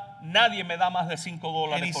 papá, nadie me da más de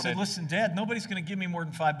 $5 and he por said, él. Listen, Dad, nobody's going to give me more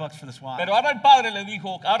than $5 for this watch. Pero ahora el padre le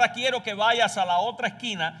dijo, ahora quiero que vayas a la otra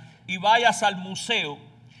esquina y vayas al museo.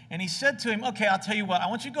 And he said to him, okay, I'll tell you what, I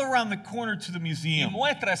want you to go around the corner to the museum. Y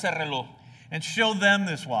muestra ese reloj. And show them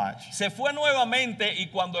this watch. Se fue nuevamente y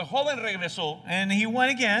cuando el joven regresó, and he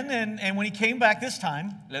went again, and when he came back this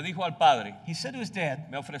time, le dijo al padre, he said to his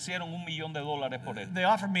dad, me ofrecieron $1 million por él. They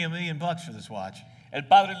offered me $1 million for this watch. El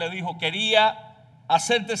padre le dijo, quería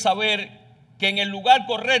hacerte saber que en el lugar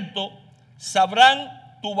correcto sabrán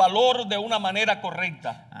tu valor de una manera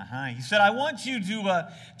correcta. He said, I want you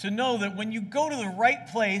to know that when you go to the right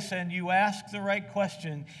place and you ask the right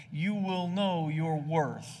question, you will know your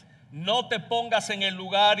worth. No te pongas en el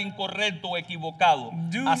lugar incorrecto o equivocado.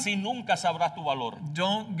 Así nunca sabrás tu valor.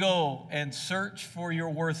 Don't go and search for your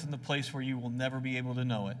worth in the place where you will never be able to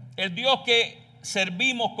know it. El Dios que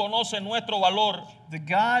servimos conoce nuestro valor. The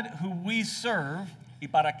God who we serve. ¿Y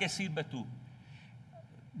para qué sirves tú?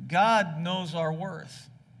 God knows our worth.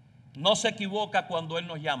 No se equivoca cuando Él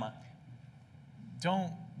nos llama.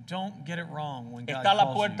 Don't don't get it wrong when God Está a la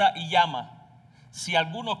calls puerta y llama. Si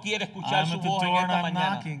alguno quiere you. escuchar I'm su at the voz en door and esta I'm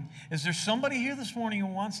mañana, knocking. Is there somebody here this morning who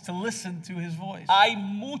wants to listen to his voice? hay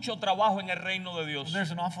mucho trabajo en el reino de Dios.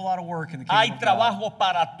 There's an awful lot of work in the kingdom Hay of God. trabajo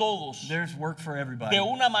para todos, There's work for everybody. de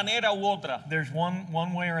una manera u otra. There's one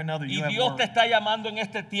way or another Y you have Dios work. te está llamando en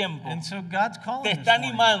este tiempo And so God's calling Te this está morning.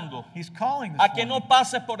 animando He's calling this a que no morning.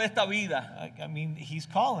 pases por esta vida I mean, he's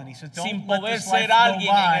calling. He says, sin don't let poder this life ser go alguien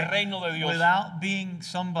en by el reino de Dios. without being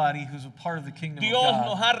somebody who's a part of the kingdom Dios of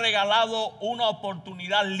nos God. ha regalado una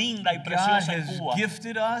oportunidad linda y God preciosa en has Cuba.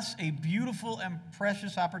 gifted us a beautiful and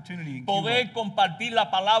precious opportunity in Poder Cuba. compartir la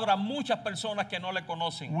palabra a muchas personas que no le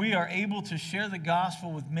conocen. We are able to share the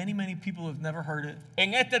gospel with many, many people who have never heard it.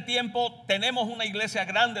 En este tiempo tenemos una iglesia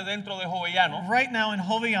grande dentro de Jovellanos, Right now in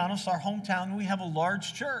Jovellanos, our hometown, we have a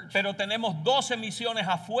large church. pero tenemos 12 misiones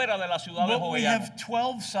afuera de la ciudad de But we Jovellanos. have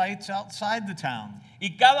 12 sites outside the town.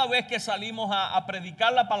 Y cada vez que salimos a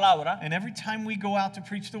predicar la palabra, And every time we go out to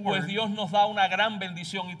preach the pues word, Dios nos da una gran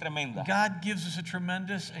bendición y tremenda. God gives us a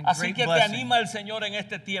tremendous and Así great que te blessing. anima el Señor en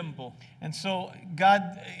este tiempo. And so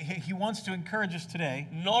God, He wants to encourage us today.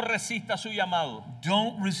 No resista su llamado,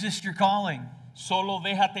 Don't resist your calling. solo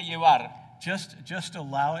déjate llevar, Just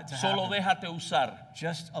allow it to solo happen. déjate usar.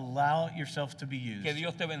 Just allow yourself to be used. Que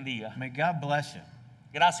Dios te bendiga. May God bless you.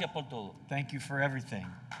 Gracias por todo. Thank you for everything.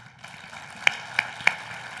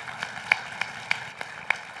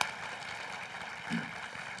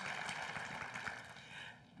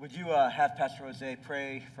 Would you have Pastor Jose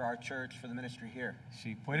pray for our church, for the ministry here?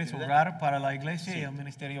 Si puedes Do that. orar para la iglesia y el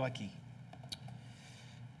ministerio aquí.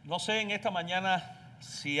 No sé en esta mañana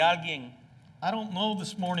si alguien I don't know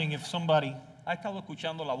this morning if somebody ha estado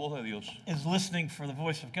escuchando la voz de Dios. is listening for the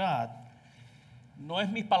voice of God. No es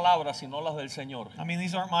mis palabras, sino las del Señor, I mean,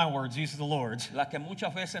 these aren't my words, these are the Lord's. las que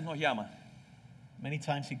muchas veces nos llaman. Many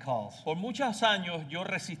times He calls. Por muchos años yo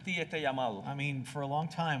resistí este llamado. I mean, for a long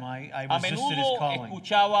time, I A resisted His menudo calling.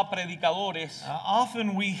 escuchaba predicadores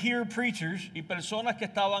Often we hear preachers y personas que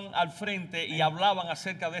estaban al frente y hablaban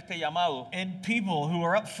acerca de este llamado, and people who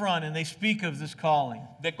are up front and they speak of this calling.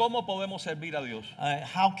 de cómo podemos servir a Dios.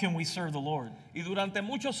 How can we serve the Lord? Y durante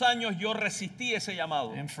muchos años yo resistí ese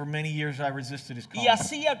llamado. And for many years I resisted His Y calling.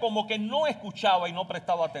 hacía como que no escuchaba y no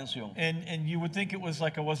prestaba atención. And you would think it was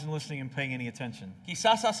like I wasn't listening and paying any attention.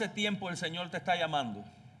 Quizás hace tiempo el Señor te está llamando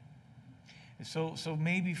So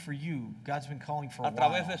maybe for you, God's been calling for a a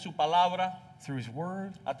través while. de su palabra, Through His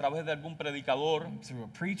Word, a través de algún predicador. through a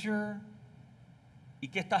preacher. ¿Y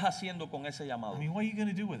qué estás haciendo con ese llamado? I mean, what are you going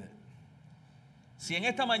to do with it? Si en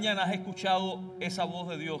esta mañana has escuchado esa voz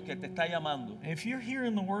de Dios que te está llamando, If you're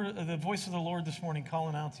hearing the voice of the Lord this morning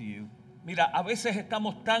calling out to you, mira, a veces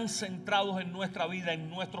estamos tan centrados en nuestra vida, en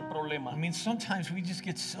nuestros problemas. I mean, sometimes we just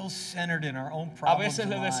get so centered in our own A problems veces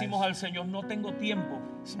and le decimos lives. al Señor, no tengo tiempo.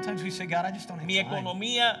 Sometimes we say, God, I just don't have Mi time.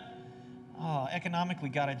 economía Economically,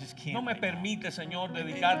 God, I just can't. no me right now. permite, Señor, I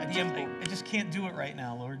dedicar just- tiempo. I just can't do it right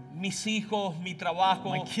now, Lord. Mis hijos, mi trabajo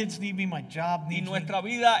My kids need me, my job y needs me. nuestra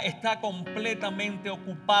vida está completamente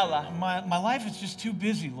ocupada My life is just too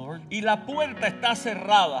busy, Lord. y la puerta está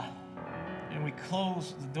cerrada. And we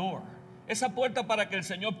close the door. Esa puerta para que el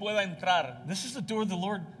Señor pueda entrar. This is the door the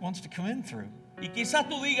Lord wants to come in through. Y quizás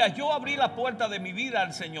tú digas, yo abrí la puerta de mi vida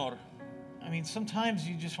al Señor, I mean, sometimes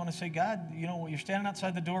you just want to say, God, you know, you're standing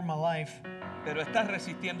outside the door of my life, pero estás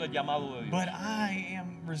resistiendo el llamado de Dios. but I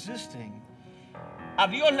am resisting. A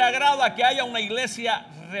Dios le agrada que haya una iglesia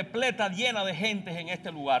repleta, llena de gentes en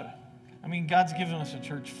este lugar. I mean, God's given us a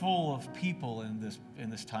church full of people in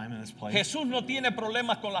this time, in this place. Jesús no tiene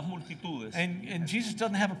problemas con las multitudes. And Jesus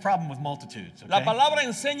doesn't have a problem with multitudes. La Okay? palabra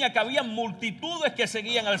enseña que había multitudes que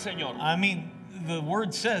seguían al Señor. I mean, the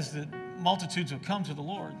word says that multitudes have come to the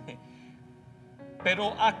Lord.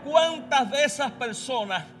 Pero ¿a cuántas de esas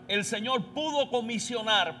personas el Señor pudo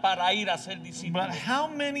comisionar para ir a ser But discípulos? how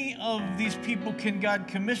many of these people can God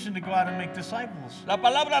commission to go out and make disciples? La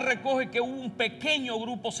palabra recoge que hubo un pequeño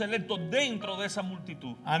grupo selecto dentro de esa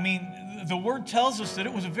multitud. I mean, the word tells us that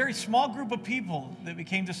it was a very small group of people that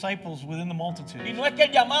became disciples within the multitude. Y no es que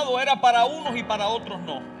el llamado era para unos y para otros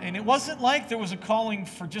no. And it wasn't like there was a calling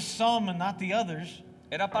for just some and not the others.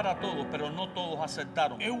 Era para todos, pero no todos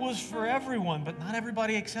aceptaron. It was for everyone, but not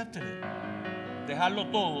everybody accepted it.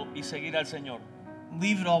 Dejarlo todo y seguir al Señor.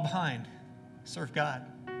 Leave it all behind. Serve God.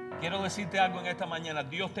 Quiero decirte algo en esta mañana.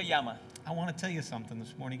 Dios te llama. I want to tell you something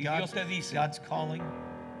this morning. Y Dios te dice, God's calling.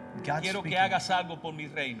 God's quiero que speaking. hagas algo por mi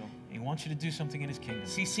reino. He wants you to do something in His kingdom.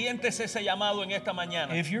 Si sientes ese llamado en esta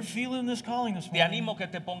mañana, If you're feeling this calling this te morning, animo que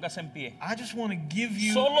te pongas en pie. I just want to give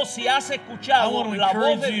you, Solo si has I escuchado want to la voz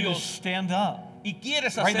encourage de you to Dios stand up. y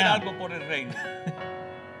quieres right hacer now. algo por el reino.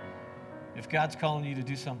 If God's calling you to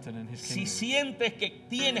do something in His si kingdom, sientes que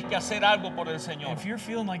tienes que hacer algo por el Señor, if you're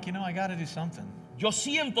feeling like, I got to do something. yo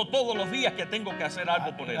siento todos los días que tengo que hacer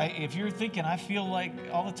algo por Él. If you're thinking, I feel like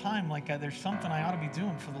all the time like there's something I ought to be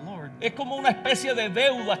doing for the Lord. Es como una especie de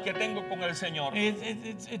deudas que tengo con el Señor.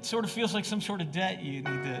 It sort of feels like some sort of debt you need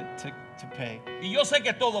to pay. Y yo sé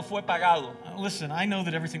que todo fue pagado, Listen, I know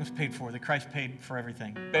that everything was paid for, that Christ paid for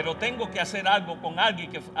everything. pero tengo que hacer algo con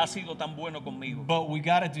alguien que ha sido tan bueno conmigo. But I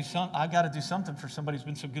got to do something for somebody who's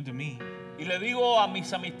been so good to me. Y le digo a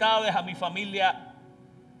mis amistades, a mi familia,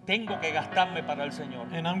 tengo que gastarme para el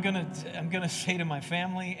Señor. And I'm gonna say to my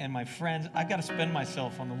family and my friends, I got to spend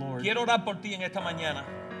myself on the Lord. Quiero orar por ti en esta mañana.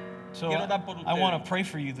 So Quiero orar por I want ustedes. to pray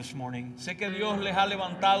for you this morning. Sé que Dios les ha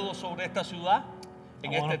levantado sobre esta ciudad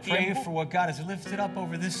en I want este to pray tiempo. for what God has lifted up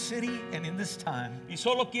over this city and in this time. Y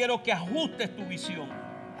solo quiero que ajustes tu visión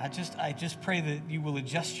I just pray that you will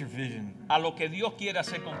adjust your vision a lo que Dios quiere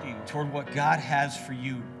hacer contigo. toward what God has for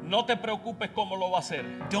you. No te preocupes cómo lo va a hacer.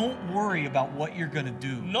 Don't worry about what you're going to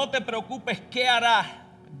do. No te preocupes qué harás.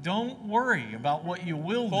 Don't worry about what you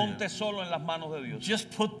will do. Ponte solo en las manos de Dios. Just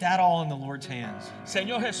put that all in the Lord's hands.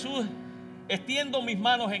 Señor Jesús, extiendo mis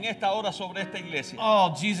manos en esta hora sobre esta iglesia.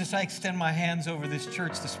 Oh, Jesus, I extend my hands over this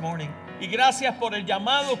church this morning. Y gracias por el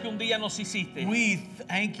llamado que un día nos hiciste. We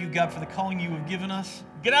thank you, God, for the calling you have given us.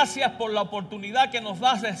 Gracias por la oportunidad que nos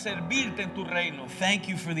das de servirte en tu reino. Thank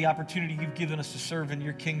you for the opportunity you've given us to serve in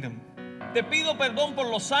your kingdom. Te pido perdón por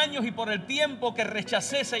los años y por el tiempo que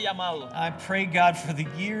rechacé ese llamado. I pray, God, for the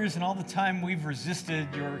years and all the time we've resisted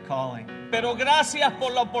your calling. Pero gracias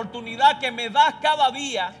por la oportunidad que me das cada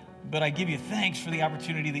día But I give you thanks for the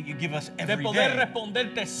opportunity that you give us de every poder day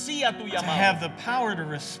responderte sí a tu to have llamado the power to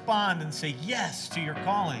respond and say yes to your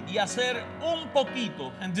calling y hacer un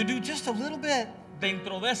poquito and to do just a little bit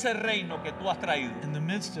dentro de ese reino que tú has traído. in the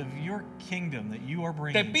midst of your kingdom that you are Te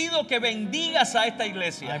bringing. pido que bendigas a esta I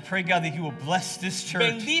iglesia. pray, God, that you will bless this church.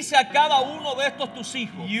 Bendice a cada uno de estos tus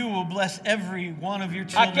hijos. You will bless every one of your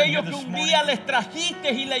children here Aquellos que this un morning. día les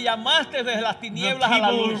trajiste y le llamaste desde las The tinieblas a la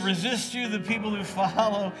people who luz. resist you, the people who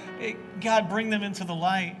follow, God, bring them into the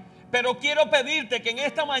light. Pero quiero pedirte que en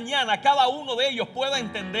esta mañana cada uno de ellos pueda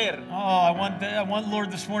entender Oh, I want,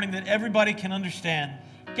 Lord, this morning that everybody can understand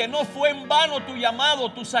que no fue en vano tu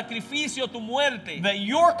llamado, tu sacrificio, tu muerte. that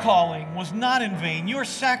your calling was not in vain. Your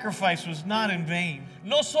sacrifice was not in vain.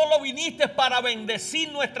 No solo viniste para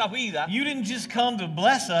bendecir nuestras vidas, You didn't just come to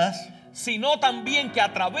bless us. sino también que a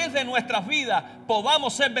través de nuestras vidas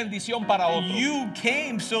podamos ser bendición para otros. You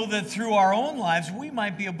came so that through our own lives we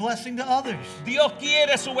might be a blessing to others. Dios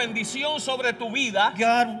quiere su bendición sobre tu vida,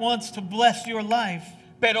 God wants to bless your life,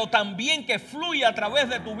 pero también que fluya a través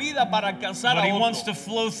de tu vida para alcanzar but a He wants otros. to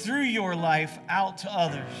flow through your life out to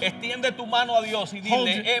others. Extiende tu mano a Dios y Hold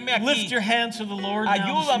dile, heme lift aquí, your hands to the Lord now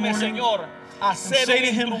ayúdame this morning. Señor a And ser say un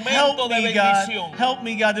to Him, instrumento help de me, God. bendición. Help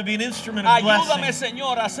me, God, to be an instrument of Ayúdame blessing.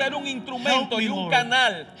 Señor a ser un Help instrumento me, y un Lord.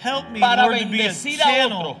 canal Help me, para Lord, to be a bendecir a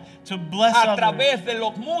channel otros to bless a others. través de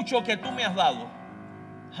lo mucho que tú me has dado.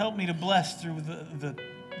 Help me to bless through the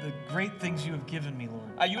great things you have given me,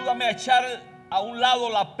 Lord. Ayúdame a echar a un lado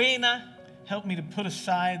la pena, Help me to put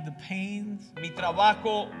aside the pains, mi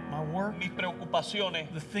trabajo, my work, mis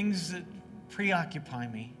preocupaciones the things that preoccupy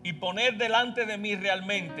me, y poner delante de mí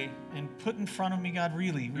realmente and put in front of me, God,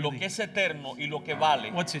 really, lo que really, es eterno y lo que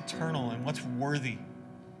vale. what's eternal and what's worthy.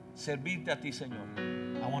 Servirte a ti,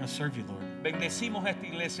 Señor. I want to serve you, Lord. Bendecimos esta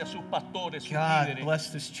iglesia, sus pastores, sus God, líderes. bless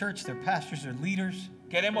this church, their pastors, their leaders.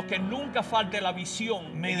 Queremos que nunca falte la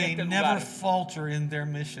visión May en they este never lugar falter in their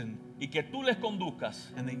mission, y que tú les conduzcas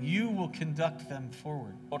and that you will conduct them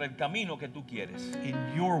forward por el camino que tú quieres. in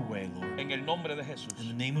your way, Lord. En el nombre de Jesús. In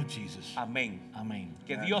the name of Jesus. Amén. Amen.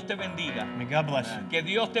 Que Dios te bendiga. May God bless you. Que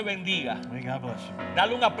Dios te bendiga. May God bless you.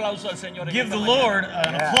 Dale un aplauso al Señor. En Give esta the mañana. Lord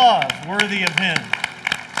an applause worthy of Him.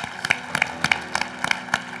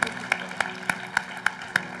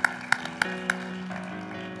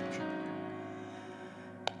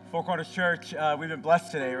 Four Corners Church, we've been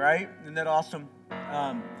blessed today, right? Isn't that awesome?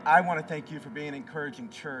 I want to thank you for being an encouraging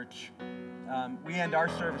church. We end our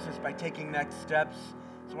services by taking next steps.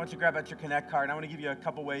 So why don't you grab out your Connect card? I want to give you a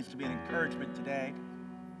couple ways to be an encouragement today.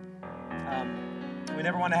 We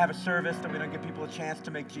never want to have a service that we don't give people a chance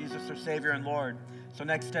to make Jesus their Savior and Lord. So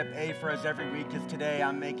next step A for us every week is today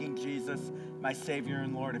I'm making Jesus my Savior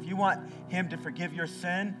and Lord. If you want Him to forgive your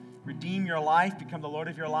sin, redeem your life, become the Lord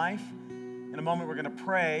of your life, in a moment we're going to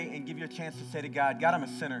pray and give you a chance to say to God, God, I'm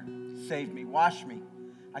a sinner. Save me. Wash me.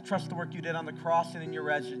 I trust the work you did on the cross and in your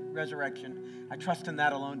resurrection. I trust in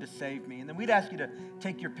that alone to save me. And then we'd ask you to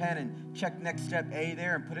take your pen and check next step A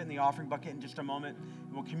there and put it in the offering bucket in just a moment.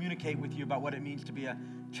 We'll communicate with you about what it means to be a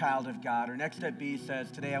child of God. Or Next Step B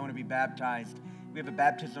says, today I want to be baptized. We have a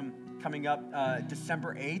baptism coming up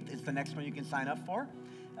December 8th. It's the next one you can sign up for.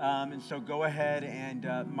 And so go ahead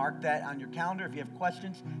and mark that on your calendar. If you have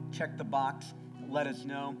questions, check the box. Let us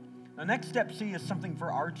know. Now, Next Step C is something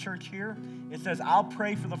for our church here. It says, I'll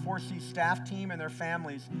pray for the 4C staff team and their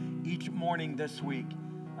families each morning this week.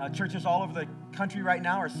 Churches all over the country right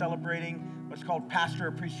now are celebrating what's called Pastor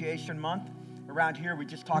Appreciation Month. Around here, we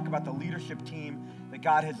just talk about the leadership team that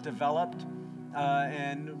God has developed.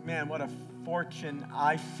 And man, what a fortune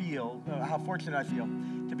I feel, how fortunate I feel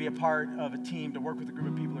to be a part of a team, to work with a group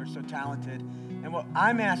of people who are so talented. And what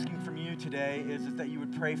I'm asking from you today is that you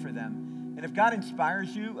would pray for them. And if God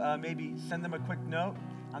inspires you, maybe send them a quick note.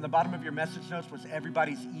 On the bottom of your message notes was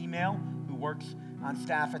everybody's email who works on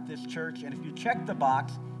staff at this church. And if you check the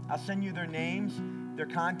box, I'll send you their names, their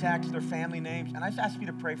contacts, their family names. And I just ask you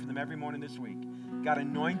to pray for them every morning this week. God,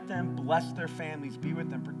 anoint them, bless their families, be with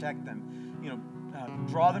them, protect them.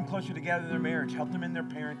 Draw them closer together in their marriage, help them in their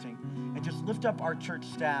parenting, and just lift up our church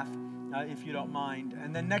staff if you don't mind.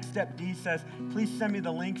 And then Next Step D says, please send me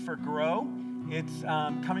the link for Grow. It's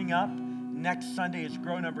coming up next Sunday. It's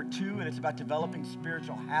Grow number 2, and it's about developing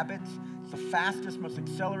spiritual habits. It's the fastest, most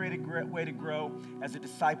accelerated way to grow as a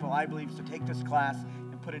disciple, I believe, is to take this class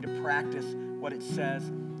and put into practice what it says.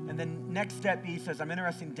 And then Next Step E says, I'm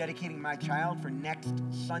interested in dedicating my child for next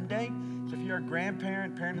Sunday. So if you're a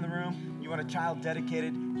grandparent, parent in the room, you want a child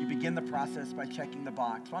dedicated, you begin the process by checking the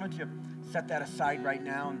box. Why don't you set that aside right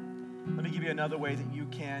now? And let me give you another way that you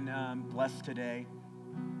can bless today.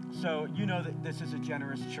 So you know that this is a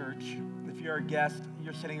generous church. If you're a guest,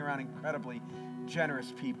 you're sitting around incredibly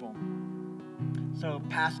generous people. So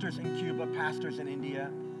pastors in Cuba, pastors in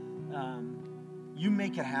India, you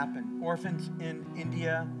make it happen. Orphans in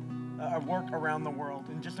India, work around the world.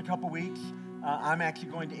 In just a couple weeks, I'm actually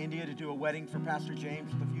going to India to do a wedding for Pastor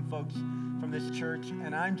James with a few folks from this church.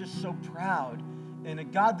 And I'm just so proud in a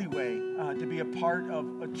godly way to be a part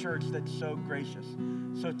of a church that's so gracious.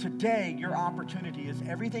 So today, your opportunity is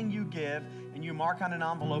everything you give, and you mark on an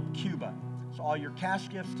envelope Cuba. So all your cash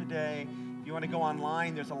gifts today. If you want to go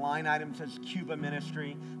online, there's a line item that says Cuba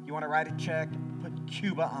Ministry. You want to write a check, put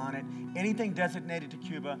Cuba on it. Anything designated to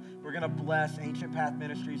Cuba, we're going to bless Ancient Path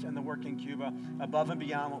Ministries and the work in Cuba above and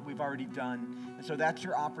beyond what we've already done. And so that's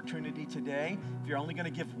your opportunity today. If you're only going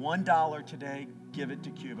to give $1 today, give it to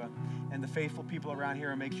Cuba. And the faithful people around here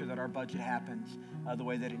will make sure that our budget happens the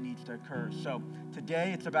way that it needs to occur. So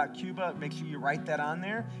today it's about Cuba. Make sure you write that on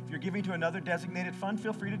there. If you're giving to another designated fund,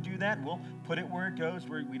 feel free to do that. We'll put it where it goes.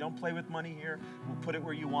 We don't play with money here. We'll put it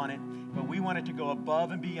where you want it. But we want it to go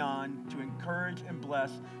above and beyond to encourage and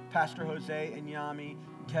bless Pastor Jose and Yami,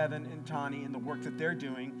 Kevin and Tani, and the work that they're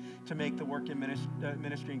doing to make the work in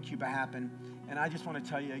ministry in Cuba happen. And I just want to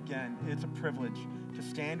tell you again, it's a privilege to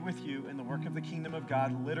stand with you in the work of the kingdom of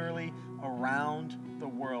God literally around the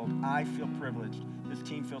world. I feel privileged. This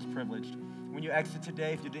team feels privileged. When you exit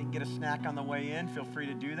today, if you didn't get a snack on the way in, feel free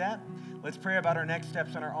to do that. Let's pray about our next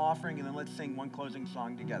steps in our offering, and then let's sing one closing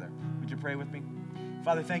song together. Would you pray with me?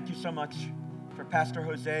 Father, thank you so much for Pastor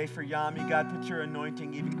Jose, for Yami. God, put your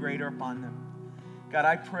anointing even greater upon them. God,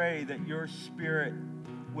 I pray that your spirit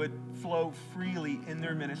would flow freely in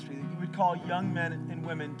their ministry, that you would call young men and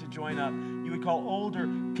women to join up. You would call older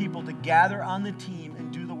people to gather on the team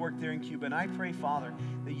and do the work there in Cuba. And I pray, Father,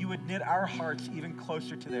 that you would knit our hearts even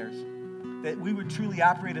closer to theirs, that we would truly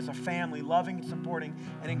operate as a family, loving, supporting,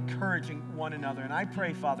 and encouraging one another. And I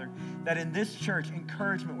pray, Father, that in this church,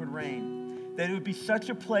 encouragement would reign, that it would be such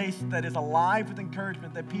a place that is alive with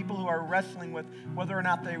encouragement, that people who are wrestling with whether or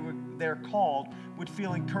not they're called would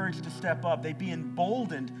feel encouraged to step up. They'd be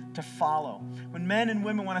emboldened to follow. When men and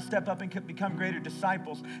women want to step up and become greater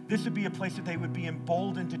disciples, this would be a place that they would be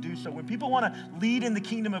emboldened to do so. When people want to lead in the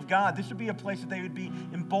kingdom of God, this would be a place that they would be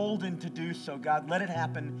emboldened to do so. God, let it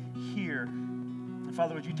happen here. And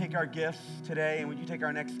Father, would you take our gifts today, and would you take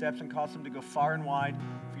our next steps and cause them to go far and wide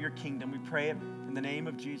for your kingdom? We pray it in the name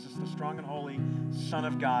of Jesus, the strong and holy Son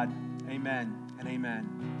of God. Amen and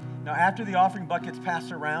amen. Now, after the offering buckets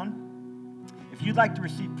pass around, if you'd like to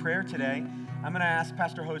receive prayer today, I'm going to ask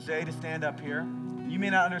Pastor Jose to stand up here. You may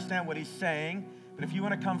not understand what he's saying, but if you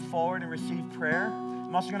want to come forward and receive prayer,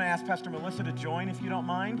 I'm also going to ask Pastor Melissa to join if you don't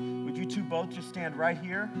mind. Would you two both just stand right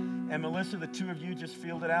here? And Melissa, the two of you just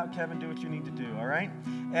field it out. Kevin, do what you need to do, all right?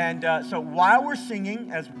 And so while we're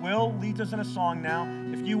singing, as Will leads us in a song now,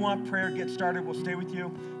 if you want prayer, get started. We'll stay with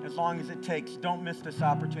you as long as it takes. Don't miss this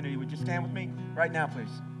opportunity. Would you stand with me right now, please?